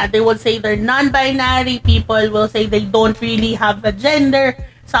will, they will say they're non-binary. People will say they don't really have a gender.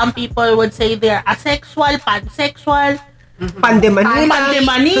 Some people would say they're asexual, pansexual.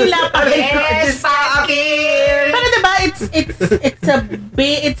 Pandemanila. Yes, Pero diba,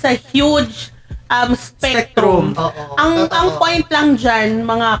 it's a huge spectrum. Ang point lang dyan,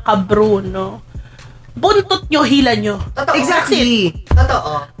 mga kabro, no? Buntot nyo, hila nyo. Totoo. Exactly.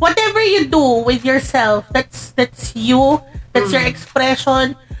 Totoo. Whatever you do with yourself, that's you, that's your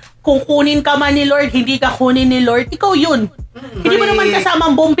expression. Kung kunin ka man ni Lord, hindi ka kunin ni Lord, ikaw yun. Hindi mo naman kasama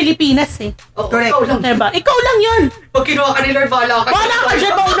ang buong Pilipinas eh. Correct. Ikaw lang. Diba? Ikaw lang yun. Pag kinuha ka ni Lord, bahala ka. Bahala ka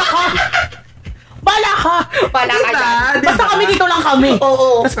dyan, bauna ka. Bahala ka. Bahala ka dyan. Basta kami dito lang kami.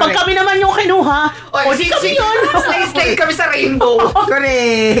 Oo. Tapos pag kami naman yung kinuha, o di kami yun. Slide kami sa rainbow.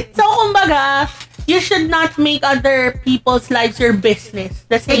 Correct. So, kumbaga, you should not make other people's lives your business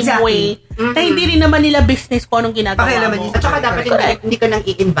the same way na hindi rin naman nila business kung anong ginagawa mo. At saka dapat hindi ka nang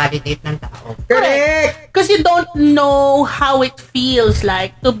i-invalidate ng tao. Correct. Because you don't know how it feels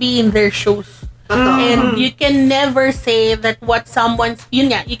like to be in their shoes. And you can never say that what someone's, you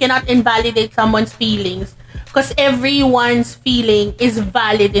cannot invalidate someone's feelings because everyone's feeling is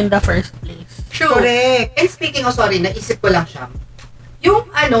valid in the first place. True. Correct. And speaking of, naisip ko lang siya. Yung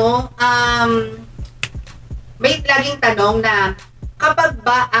may laging tanong na kapag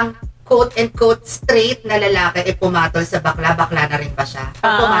ba ang quote-and-quote straight na lalaki ay pumatol sa bakla, bakla na rin ba siya?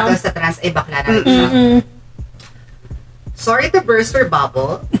 Pag pumatol sa trans ay bakla na rin siya? Sorry to burst your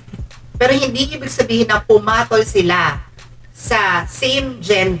bubble, pero hindi ibig sabihin na pumatol sila sa same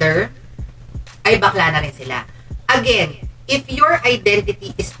gender ay bakla na rin sila. Again, if your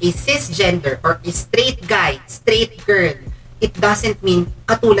identity is a cisgender or a straight guy, straight girl, it doesn't mean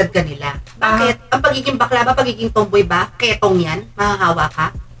katulad ka nila. Bakit? Ang pagiging bakla ba, pagiging tomboy ba, ketong yan, mahahawa ka?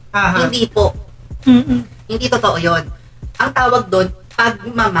 Hindi po. Hindi totoo yon. Ang tawag doon,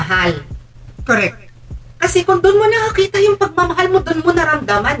 pagmamahal. Correct. Kasi kung doon mo nakakita yung pagmamahal mo, doon mo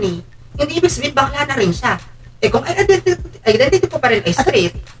naramdaman eh. Hindi ibig sabihin, bakla na rin siya. Kung identity ko pa rin ay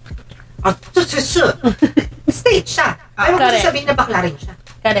straight, straight siya. Ay, huwag mo sabihin na bakla rin siya.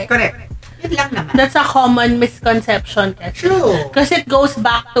 Correct. Yun lang naman. That's a common misconception kasi. True. Because it goes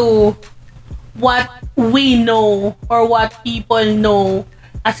back to what we know or what people know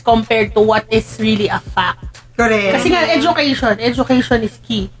as compared to what is really a fact. Correct. Kasi nga, education is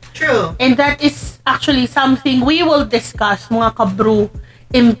key. True. And that is actually something we will discuss, mga kabro,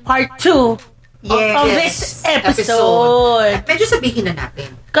 in part 2 of this episode. At medyo sabihin na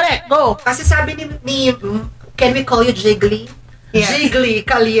natin. Correct, go. Kasi sabi ni can we call you Jiggly? Yes. Jiggly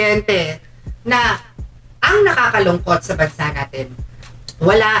Caliente. Na ang nakakalungkot sa bansa natin,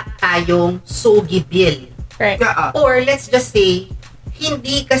 wala tayong sogi bill. Right. Or let's just say,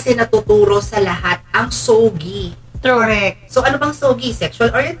 hindi kasi natuturo sa lahat ang sogi. Correct. So ano bang sogi? Sexual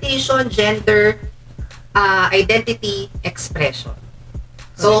orientation, gender, identity, expression.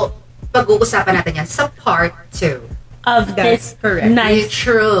 So, pag-uusapan natin yan sa part 2 of this nice,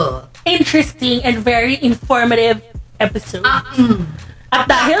 true, interesting, and very informative episode. At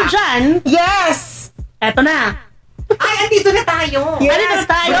dahil dyan, yes! eto na. Ay, andito na tayo. Yes. Ano na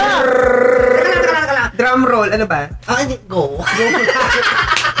tayo? Teka lang. Drum roll, ano ba? Go.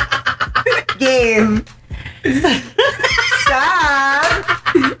 Game.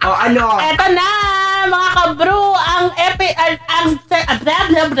 Ano? Eto na, mga kabro,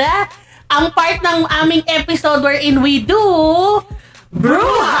 ang part ng aming episode wherein we do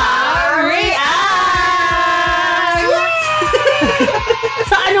Bruja React!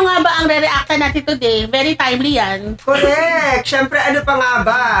 So ano nga ba ang re-reactan natin today? Very timely yan. Correct! Siyempre, ano pa nga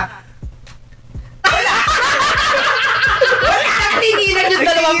ba? Tinginan yung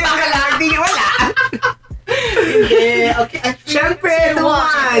dalawang bakla. Wala. Okay. Siyempre, the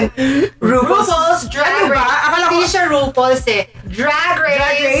one. RuPaul's Drag Ano ba? Race. Akala ko Hindi siya RuPaul's Drag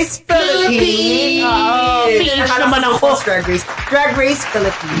Race Philippines. Philippines naman ako. Drag Race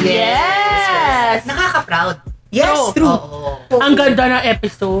Philippines. Yes! Nakaka-proud. Yes, true. Ang ganda ng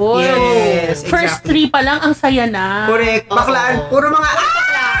episode. Yes, First exactly. 3 pa lang, ang saya na. Correct. Baklaan. Puro mga,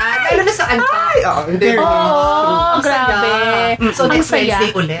 Baklaan. Lalo na sa Anta. ay, hindi. Grabe. So, Ang next saya.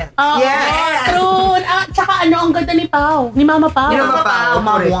 Wednesday ulit. Yes. True. Tsaka ang ganda ni Pao. Ni Mama Pao. Ni Mama Pao.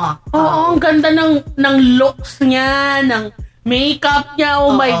 Mamwa. Oo, ang ganda ng looks niya, ng makeup niya.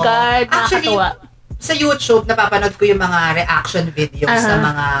 Oh my God. Actually, Nakakatuwa. sa YouTube, napapanood ko yung mga reaction videos sa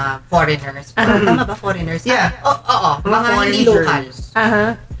mga foreigners. Tama ba, foreigners? Yeah. Oo. Mga hindi foreigners. local.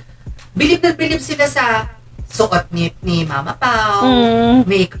 Aha. Bilib na bilib sila sa suot ni Mama Pao,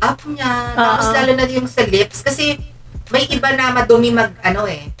 make-up niya, tapos lalo na yung sa lips. Kasi may iba na madumi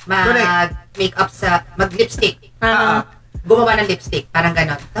mag-make-up mag-lipstick. Gumawa ng lipstick. Parang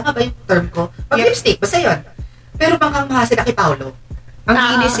ganon. Tama ba yung term ko? Mag-lipstick. Basta yun. Pero bangkang mga sila kay Paolo. Ang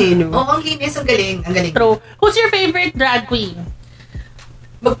linis no? Oo, ang linis. Ang galing. Ang galing. True. Who's your favorite drag queen?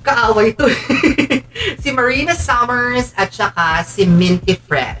 Magkaaway to. Si Marina Summers at saka si Minty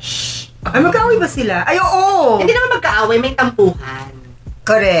Fresh. Ay, magkaaway ba sila? Ay, oo! Hindi naman magkaaway, may tampuhan.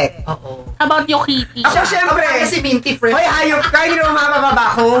 Correct. Oo. How about yung Kitty? Ako, syempre. Ako si Minty Fresh. Hoy, hayop ka! Hindi naman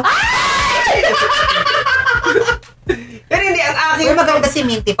mabababa ko. Pero hindi, ang aking... Pero maganda si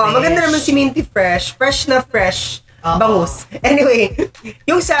Minty Fresh. Maganda naman si Minty Fresh. Fresh na fresh. Bangus. Anyway,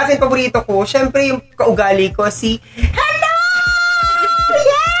 yung sa akin, paborito ko, syempre yung kaugali ko, si... Hello!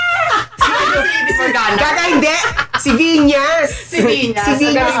 Yeah! Si Gaga, hindi! Si Vinyas! Si Vinyas. Si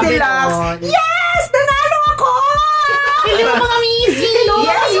Vinyas Ang Deluxe. galing. Yes! Nanalo ako! Pili mo mga misi!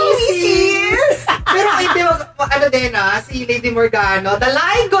 Yes, misis! Pero hindi, si Lady Morgano, the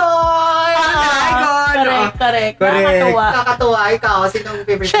Ligon! Correct. Nakakatuwa. Nakakatuwa, ikaw, sinong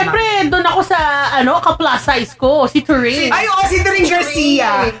favorite mo? Siyempre, doon ako sa, ka-plus size ko, si Turing. Ay, oo, si Turing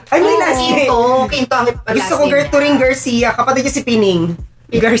Garcia. Ay, may last name. Quinto ang Gusto ko Turing Garcia. Kapatid niya si Pining.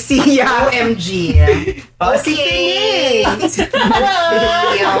 Garcia. OMG. Si Pining.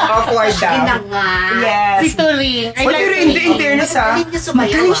 Awkward daw. Yun na nga. Yes. Si Turing. I like Pero Turing. in fairness ha. Magaling niya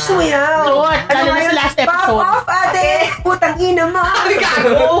sumayaw. Magaling sumayaw. Good. Lalo na sa last episode. Pop off, ate. Putang ina mo.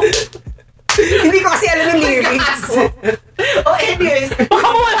 Gago. Hindi ko kasi alam yung lyrics. Anyways. Baka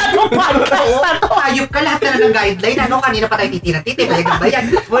mawala itong podcast na to. Hayop ka lahat na ng guideline. Kanina pa tayo titi. Balikan ba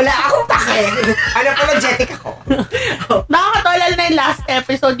yan? Wala akong pake. Apologetic ako. Nakakatawa lalo na yung last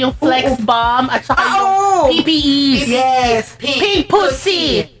episode, yung Flex Bomb at saka yung PPEs. Yes. Pink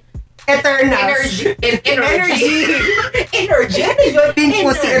Pussy. Eternals. Energy. Ano yun? Pink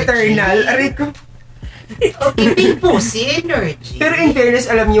Pussy Eternal. Aray ko. Pink Pussy Energy. Pero in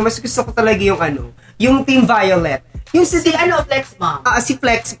fairness, alam niyo, mas gusto ko talaga yung Team Violet. Yung Si Flex Mom. si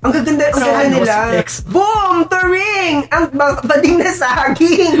Flex. Ang gaganda nila. Si Flex. Boom! Turing! Ang bading na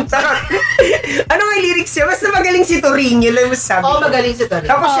saging. Sarap. Ano nga yung lyrics niya? Basta magaling si Turing. Yun lang masasabi. Magaling si Turing.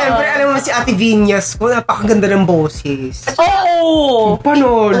 Tapos syempre, alam mo si Ate Vinyas ko, napakaganda ng boses. Oo.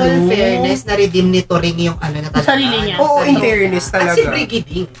 Panolo. All fairness, na-redeem ni Turing yung na talaga. Sarili niya. Oo, in fairness At talaga. si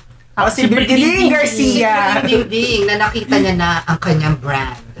Brigading. Si Brigading Garcia. Si Brigading na nakita niya na ang kanyang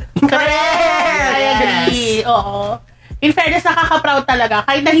brand. Correct! I agree. Oo. In fairness, nakaka-proud talaga.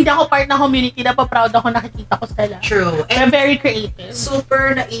 Kahit na hindi ako part ng community, napaproud ako nakikita ko sila. True. They're very creative.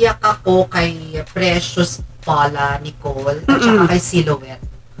 Super naiyak ako kay Precious Paula Nicole at saka kay Silhouette.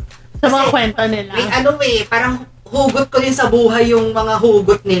 Sa mga Kasi kwento nila. May parang hugot ko din sa buhay yung mga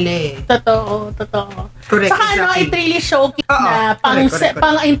hugot nila eh. Totoo. Correct, Saka exactly. it really showcase Oo, na correct.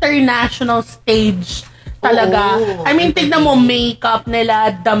 pang international stage talaga. Oo, I mean, tignan mo, makeup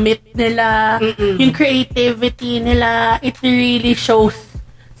nila, damit nila, yung creativity nila, it really shows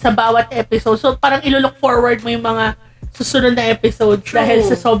sa bawat episode. So, parang ilo-look forward mo yung mga susunod na episodes dahil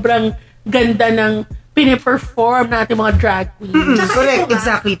sa sobrang ganda ng piniperform ng ating mga drag queens. Correct,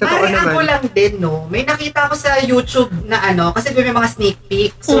 exactly. Totoo Pare, naman. ako lang din, no? May nakita ko sa YouTube na kasi may mga sneak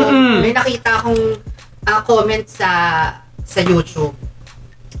peek. So, may nakita akong comment sa YouTube.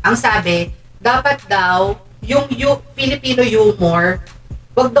 Ang sabi, dapat daw, yung Filipino humor,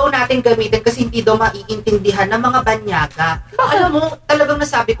 wag daw natin gamitin kasi hindi daw maiintindihan ng mga banyaga. Alam mo, talagang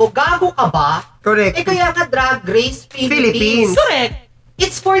nasabi ko, gago ka ba? Correct. Kaya nga Drag Race Philippines. Correct.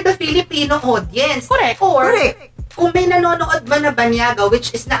 It's for the Filipino audience. Correct. Or, Correct. kung may nanonood man na banyaga,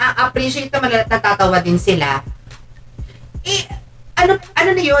 which is na-appreciate naman at natatawa din sila, ano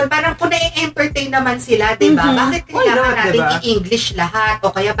na yun? Parang kung na-entertain naman sila, diba? Bakit kailangan natin diba? i-English lahat?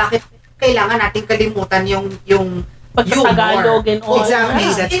 O kaya bakit kailangan natin kalimutan yung Pagkatagalog and all. Exactly,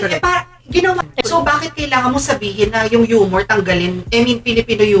 that's correct. So, bakit kailangan mo sabihin na yung humor tanggalin?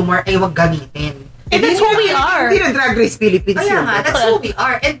 Filipino humor ay wag gamitin. And that's who we are. Hindi na Drag Race Philippines Kaya yun. nga, that's who we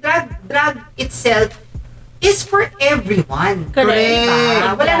are. And drag itself is for everyone. Correct.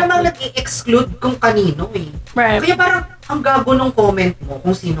 Diba? Wala namang nag-i-exclude kung kanino eh. Right. Kaya parang ang gago ng comment mo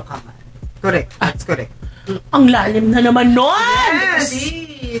kung sino ka man. Correct. That's correct. Ang lalim na naman nun! Yes!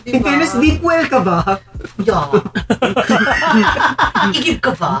 Diba? In fairness, deep well ka ba? Yeah. Igib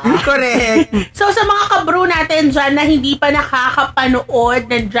ka ba? Correct. So, sa mga kabro natin dyan na hindi pa nakakapanood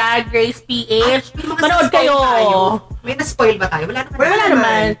ng Drag Race PH, manood kayo. May na-spoil ba tayo? Wala naman. Wala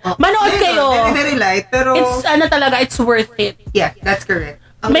naman. Oh. Manood kayo. Very, very light, pero... It's, it's worth it. Yeah, that's correct.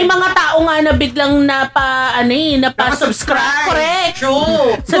 May mga tao nga na biglang napa-subscribe. Correct.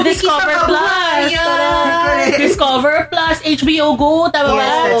 True. Sa Discover Plus. Correct. Discover Plus, HBO Go, tama ba?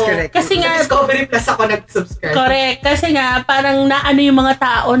 Yes, that's correct. Kasi Sa nga, Discovery Plus ako nag-subscribe. correct. Kasi nga, parang naano yung mga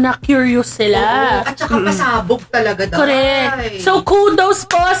tao na curious sila. Oo. At saka pasabog talaga daw. Correct. So, kudos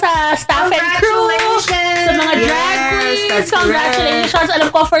po sa staff and crew. Congratulations! Sa mga drag Yes, queens. that's Congratulations. Alam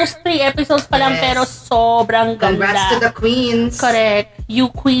ko, first 3 episodes pa lang, Yes. pero sobrang ganda. Congrats to the queens. Correct. You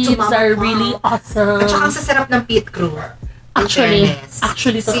queens Sumama are pa. really awesome. At saka ang sasarap ng pit crew. Actually, Si,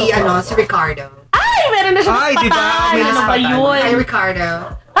 totoo. si Ricardo. Ay, meron na siya Ay, diba? patay. May Ano ba nasapatan. yun? Hi, Ricardo.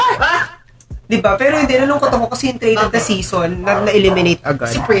 Ah! Diba? Pero hindi, nalungkot ako kasi yung trade of the season na-eliminate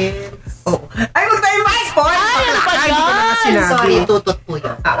agad. Si Prince. Oh. Ay, wag tayo mag-spoil! Ay, ano ba Hindi ko na yan? sinabi. Sorry, tutot po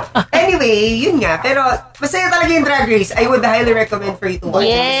yun. Anyway, yun nga. Pero, masaya talaga yung Drag Race. I would highly recommend for you to watch.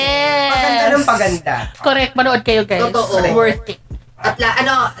 Yes. Paganda ng paganda. Correct. Manood kayo, guys. Totoo. Worth it. At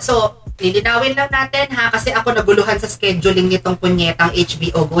so, lilinawin lang natin ha, kasi ako naguluhan sa scheduling nitong punyetang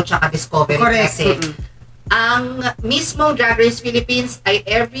HBO Go tsaka Discovery. Correct. Kasi, ang mismong Drag Race Philippines ay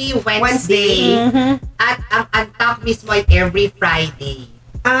every Wednesday. At ang Untucked mismo ay every Friday.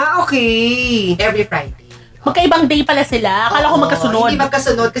 Ah, okay. Every Friday. Magkaibang day pala sila. Akala ko Oo, magkasunod. Hindi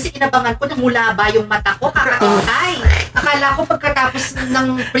magkasunod kasi inabangan ko na mula ba yung mata ko kakatintay. Akala ko pagkatapos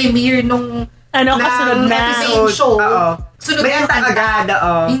ng premiere nung Kasunod na. episode show, Oo. sunod May na yung antang kanta. agad,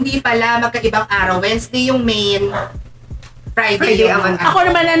 oo. Hindi pala magkaibang araw. Wednesday yung main, Friday Friday yung ang Ako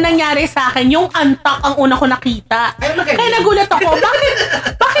naman ang nangyari sa akin, yung antak ang una ko nakita. Ay, magaling. Kaya nagulat ako,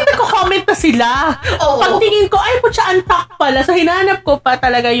 bakit nagko-comment na sila? Oo. Pagtingin ko, ay putya, antak pala. So, hinanap ko pa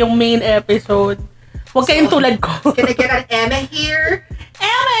talaga yung main episode. Huwag kayong tulad ko. Can I get an Emma here?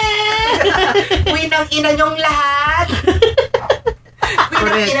 Eme! Uy, nang ina nyong lahat. Uy,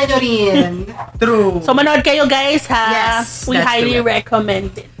 nang Correct. ina nyo rin. True. So, manood kayo guys, ha? Yes, We that's highly correct.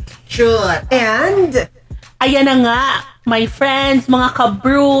 recommend it. Sure. And, Ayan na nga, my friends, mga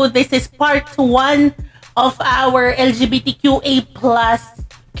kabrew, this is part 1 of our LGBTQIA+,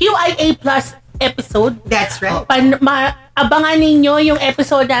 QIA+ episode. that's right. Abangan ninyo yung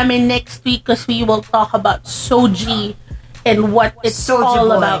episode namin next week because we will talk about Soji and what it's Soji all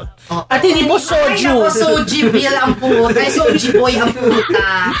boy. about. Oh. At hindi po Ay, soju. naku, Soji Bill ang puta. Ay, Soji Boy ang puta.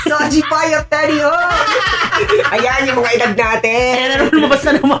 Soji Payot Teddy, Ayan yung mga edad natin. Ayan na naman, lumabas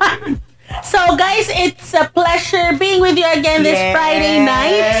na naman. So guys, it's a pleasure being with you again this Yes, Friday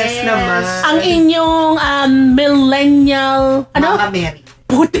night. Yes naman. Ang inyong millennial, Mama Mary.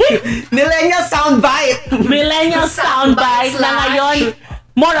 Puti! Millennial Soundbite. Millennial soundbite na ngayon,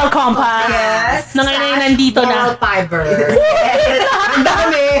 Moral Compass. Yes. Na ngayon ay nandito Moral na. fiber. Ang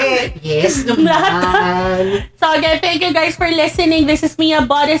dami. Yes, Lahat. naman. So again, thank you guys for listening. This is Mia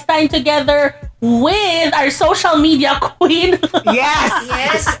Bodestein together with our social media queen. Yes.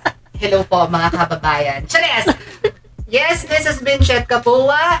 Yes. Hello po, mga kababayan. Chares! Yes, this has been Chet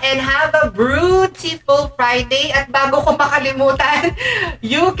Kapua and have a beautiful Friday. At bago ko makalimutan,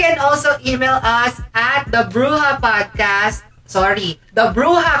 you can also email us at the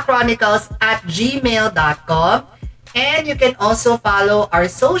bruhachronicles@gmail.com, and you can also follow our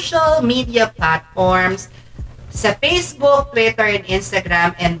social media platforms sa Facebook, Twitter, and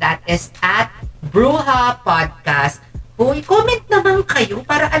Instagram, and that is at Bruha Podcast. Uy, comment naman kayo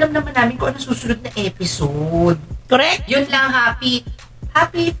para alam naman namin kung ano susunod na episode. Correct? Yun lang, happy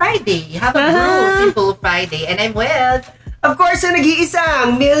Friday. Have a beautiful Friday. And I'm with... Of course, ang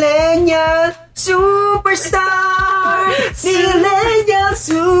nag-iisang Millennial Superstar. Millennial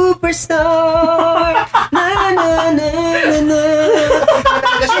Superstar. Na na na na na.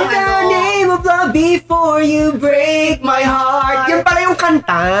 In the name of love, before you break my heart. Yun pala yung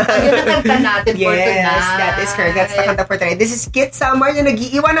kanta. Yun ang kanta natin for tonight. Yes, that is correct. That's the kanta for tonight. This is Kit Samar yung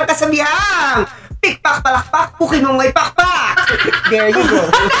nag-iiwan ng kasabihang. Pikpak, palakpak, pukinongay, pakpak. There you go.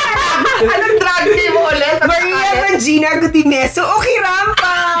 Anong drag name mo ulit? Maria Regina Gutimeso, okay,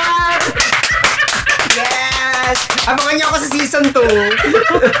 rampa! Yes! Abangan niyo ako sa season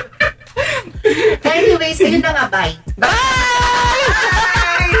 2. Anyways, ayun na nga, bye. Bye!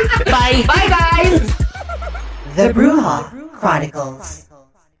 Bye. Bye, guys! The Bruja Chronicles.